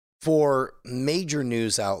for major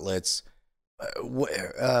news outlets,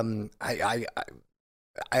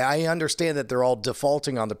 I understand that they're all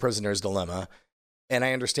defaulting on the prisoner's dilemma, and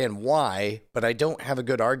I understand why, but I don't have a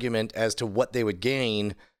good argument as to what they would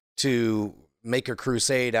gain to make a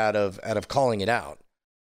crusade out of calling it out.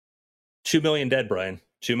 2 million dead, Brian.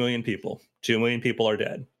 2 million people. 2 million people are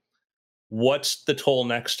dead. What's the toll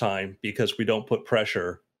next time because we don't put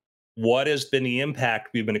pressure? What has been the impact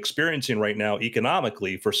we've been experiencing right now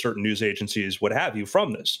economically for certain news agencies, what have you,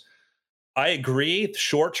 from this? I agree.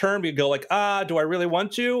 Short term, you go like, do I really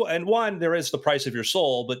want to? And one, there is the price of your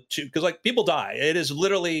soul, but two, because like people die. It is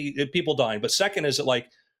literally people dying. But second is that like,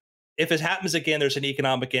 if it happens again, there's an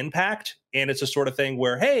economic impact, and it's a sort of thing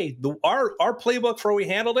where, hey, our playbook for how we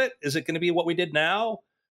handled it, is it going to be what we did now?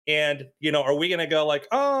 And, are we going to go like,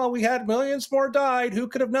 oh, we had millions more died. Who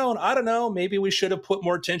could have known? I don't know. Maybe we should have put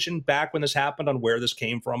more attention back when this happened on where this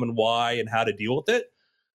came from and why and how to deal with it.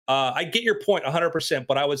 I get your point 100%,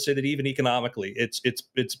 but I would say that even economically, it's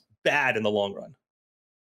bad in the long run.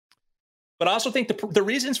 But I also think the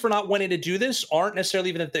reasons for not wanting to do this aren't necessarily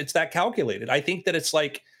even that it's that calculated. I think that it's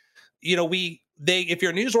like, if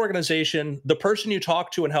you're a news organization, the person you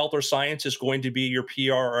talk to in health or science is going to be your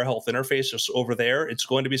PR or health interface over there. It's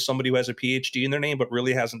going to be somebody who has a PhD in their name, but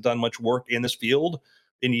really hasn't done much work in this field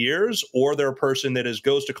in years, or they're a person that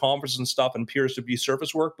goes to conferences and stuff and appears to be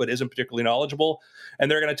surface work, but isn't particularly knowledgeable. And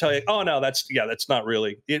they're going to tell you, oh no, that's not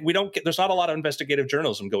really it. There's not a lot of investigative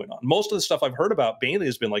journalism going on. Most of the stuff I've heard about mainly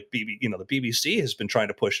has been like the BBC has been trying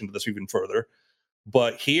to push into this even further,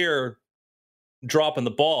 but here dropping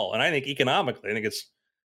the ball. And I think economically, it's,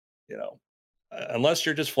 unless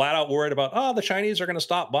you're just flat out worried about, the Chinese are going to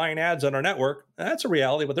stop buying ads on our network. That's a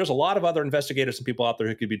reality, but there's a lot of other investigators and people out there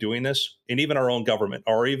who could be doing this. And even our own government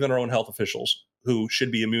or even our own health officials who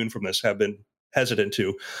should be immune from this have been hesitant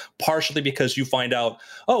to, partially because you find out,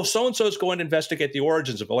 so-and-so is going to investigate the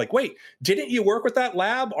origins of it. Like, wait, didn't you work with that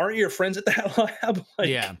lab? Aren't you your friends at that lab?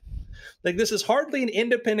 Yeah. Like this is hardly an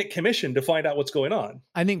independent commission to find out what's going on.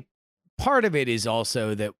 I think part of it is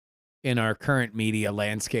also that in our current media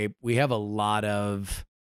landscape, we have a lot of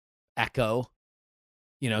echo,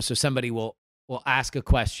 so somebody will ask a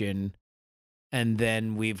question, and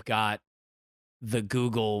then we've got the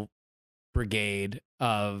Google brigade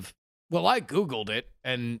of, well, I Googled it,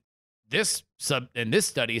 and this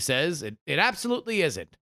study says it absolutely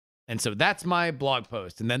isn't. And so that's my blog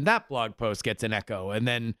post. And then that blog post gets an echo. And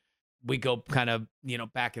then we go kind of,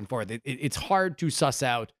 back and forth. It's hard to suss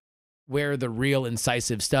out where the real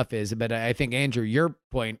incisive stuff is. But I think, Andrew, your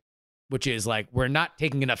point, which is like, we're not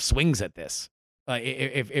taking enough swings at this.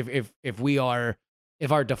 If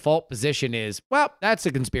our default position is, well, that's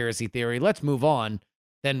a conspiracy theory, let's move on,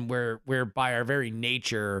 then we're by our very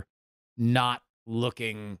nature not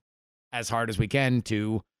looking as hard as we can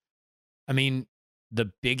to, the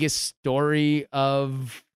biggest story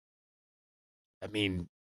of, the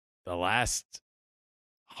last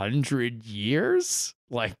 100 years?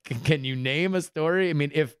 Like, can you name a story?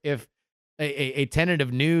 If a tenet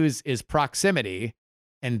of news is proximity,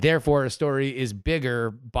 and therefore a story is bigger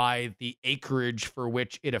by the acreage for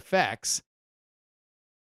which it affects,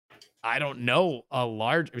 I don't know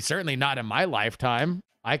certainly not in my lifetime.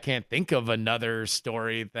 I can't think of another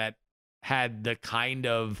story that had the kind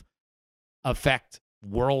of effect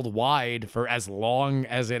worldwide for as long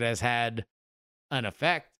as it has had an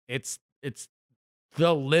effect. It's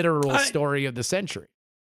the literal story of the century.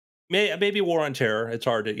 Maybe war on terror. It's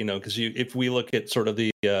hard to, because if we look at sort of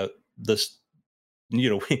we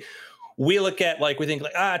look at we think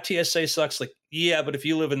TSA sucks. Like, yeah, but if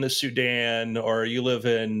you live in the Sudan or you live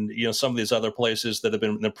in, some of these other places that have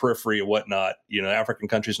been in the periphery and whatnot, African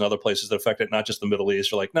countries and other places that affect it, not just the Middle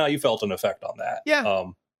East, you're like, no, you felt an effect on that. Yeah.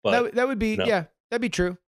 But that would be, that'd be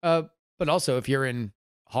true. But also if you're in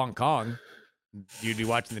Hong Kong, you'd be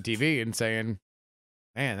watching the TV and saying,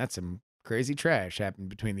 man, that's some crazy trash happened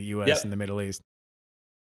between the U.S. and the Middle East.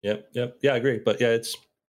 Yep. Yeah, I agree. But yeah, it's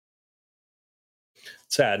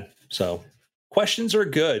sad. So questions are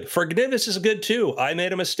good. Forgiveness is good too. I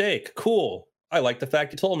made a mistake. Cool. I like the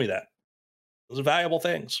fact you told me that. Those are valuable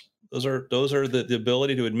things. Those are the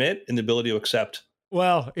ability to admit and the ability to accept.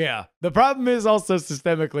 Well, yeah. The problem is also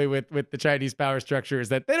systemically with the Chinese power structure is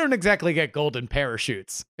that they don't exactly get golden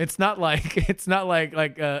parachutes. It's not like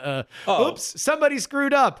oops, somebody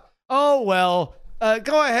screwed up. Oh well,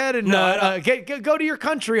 go ahead and go to your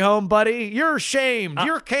country home, buddy. You're shamed.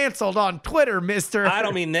 You're canceled on Twitter, mister. I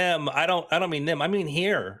don't mean them. I don't mean them. I mean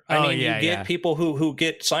here. You get people who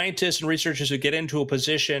get scientists and researchers who get into a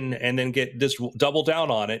position and then get this double down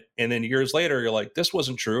on it, and then years later you're like, this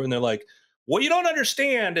wasn't true, and they're like, what you don't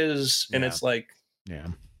understand is, and it's like,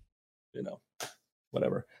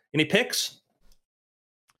 whatever. Any picks?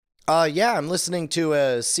 I'm listening to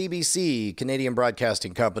a CBC, Canadian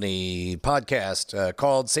Broadcasting Company podcast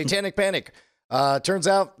called Satanic Panic. Turns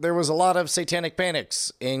out there was a lot of satanic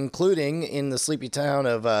panics, including in the sleepy town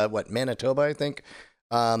of Manitoba, I think,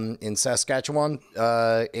 in Saskatchewan,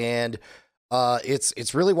 and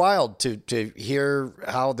it's really wild to hear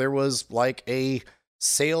how there was like a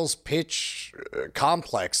sales pitch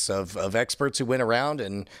complex of experts who went around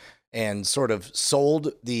and sort of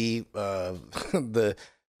sold the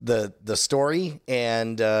story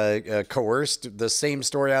and coerced the same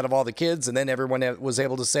story out of all the kids, and then everyone was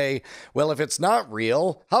able to say, well, if it's not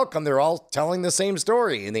real, how come they're all telling the same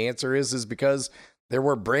story? And the answer is because there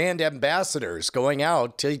were brand ambassadors going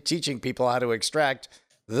out teaching people how to extract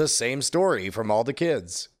the same story from all the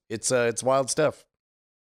kids. It's wild stuff.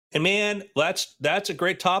 And man, that's a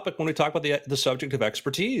great topic when we talk about the subject of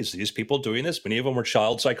expertise. These people doing this, many of them were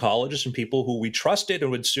child psychologists and people who we trusted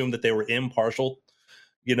and would assume that they were impartial,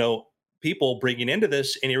 people bringing into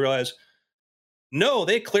this. And you realize, no,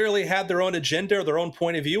 they clearly had their own agenda or their own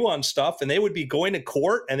point of view on stuff. And they would be going to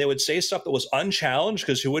court and they would say stuff that was unchallenged,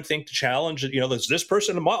 because who would think to challenge, this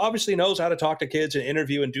person obviously knows how to talk to kids and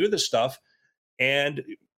interview and do this stuff. And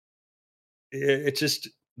it's just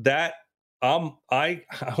that. I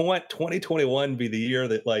want 2021 to be the year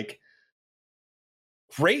that, like,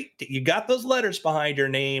 great, you got those letters behind your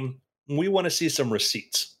name. We want to see some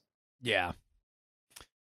receipts. Yeah.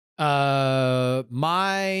 My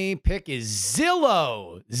pick is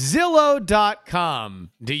Zillow. Zillow.com.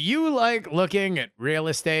 Do you like looking at real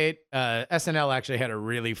estate? SNL actually had a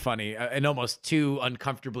really funny and almost too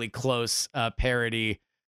uncomfortably close parody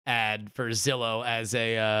ad for Zillow as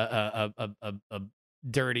a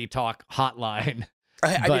dirty talk hotline.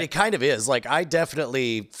 I mean, it kind of is. Like, I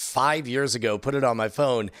definitely 5 years ago put it on my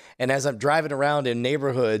phone, and as I'm driving around in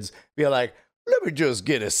neighborhoods, be like, let me just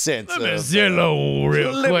get a sense of Zillow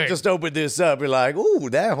real quick. Let me just open this up. Be like, ooh,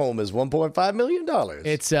 that home is $1.5 million.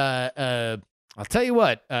 It's I'll tell you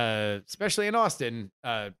what, especially in Austin,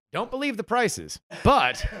 don't believe the prices,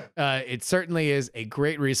 but it certainly is a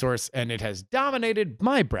great resource, and it has dominated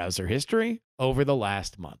my browser history over the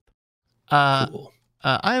last month. Cool.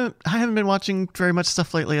 I haven't been watching very much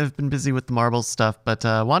stuff lately. I've been busy with the Marvel stuff, but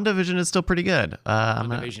WandaVision is still pretty good.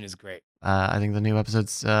 WandaVision is great. I think the new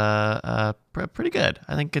episode's pretty good.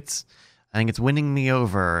 I think it's winning me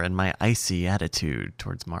over in my icy attitude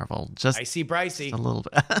towards Marvel. Just icy bricey. A little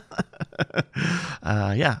bit.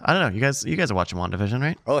 Yeah, I don't know. You guys are watching WandaVision,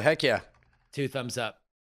 right? Oh, heck yeah. 2 thumbs up.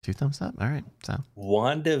 2 thumbs up. All right. So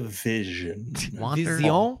WandaVision.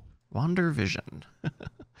 WandaVision.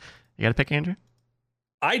 You got a pick, Andrew?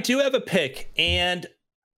 I do have a pick, and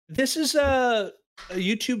this is a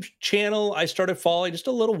YouTube channel I started following just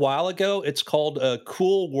a little while ago. It's called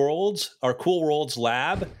Cool Worlds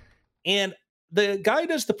Lab, and the guy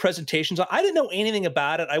does the presentations. I didn't know anything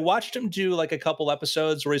about it. I watched him do like a couple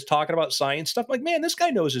episodes where he's talking about science stuff. I'm like, man, this guy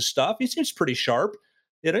knows his stuff. He seems pretty sharp.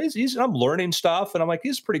 You know, I'm learning stuff, and I'm like,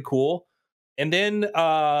 he's pretty cool. And then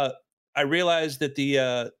I realized that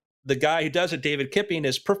the guy who does it, David Kipping,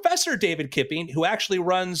 is Professor David Kipping, who actually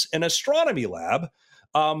runs an astronomy lab.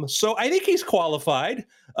 So I think he's qualified.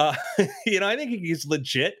 I think he's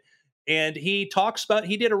legit. And he talks about,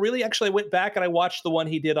 I went back and I watched the one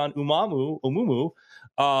he did on Umumu,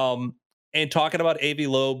 and talking about Avi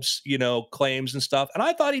Loeb's, claims and stuff. And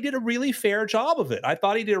I thought he did a really fair job of it. I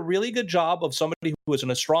thought he did a really good job of somebody who is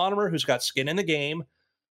an astronomer who's got skin in the game.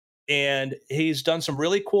 And he's done some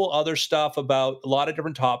really cool other stuff about a lot of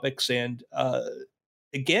different topics. And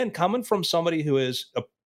again, coming from somebody who is a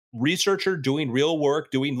researcher doing real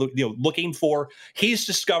work, looking for, he's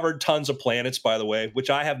discovered tons of planets, by the way, which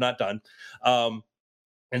I have not done.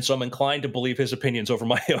 And so I'm inclined to believe his opinions over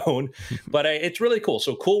my own, but it's really cool.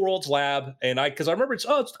 So Cool Worlds Lab. And because I remember it's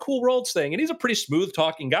the Cool Worlds thing. And he's a pretty smooth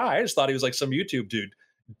talking guy. I just thought he was like some YouTube dude.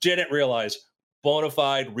 Didn't realize bona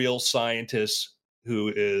fide real scientist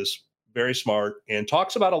who is very smart and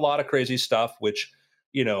talks about a lot of crazy stuff, which,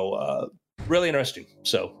 really interesting.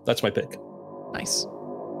 So that's my pick. Nice.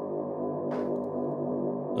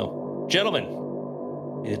 Oh, gentlemen,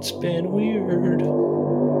 it's been weird.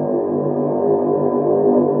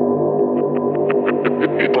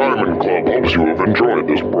 Diamond Club hopes you have enjoyed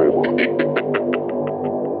this program.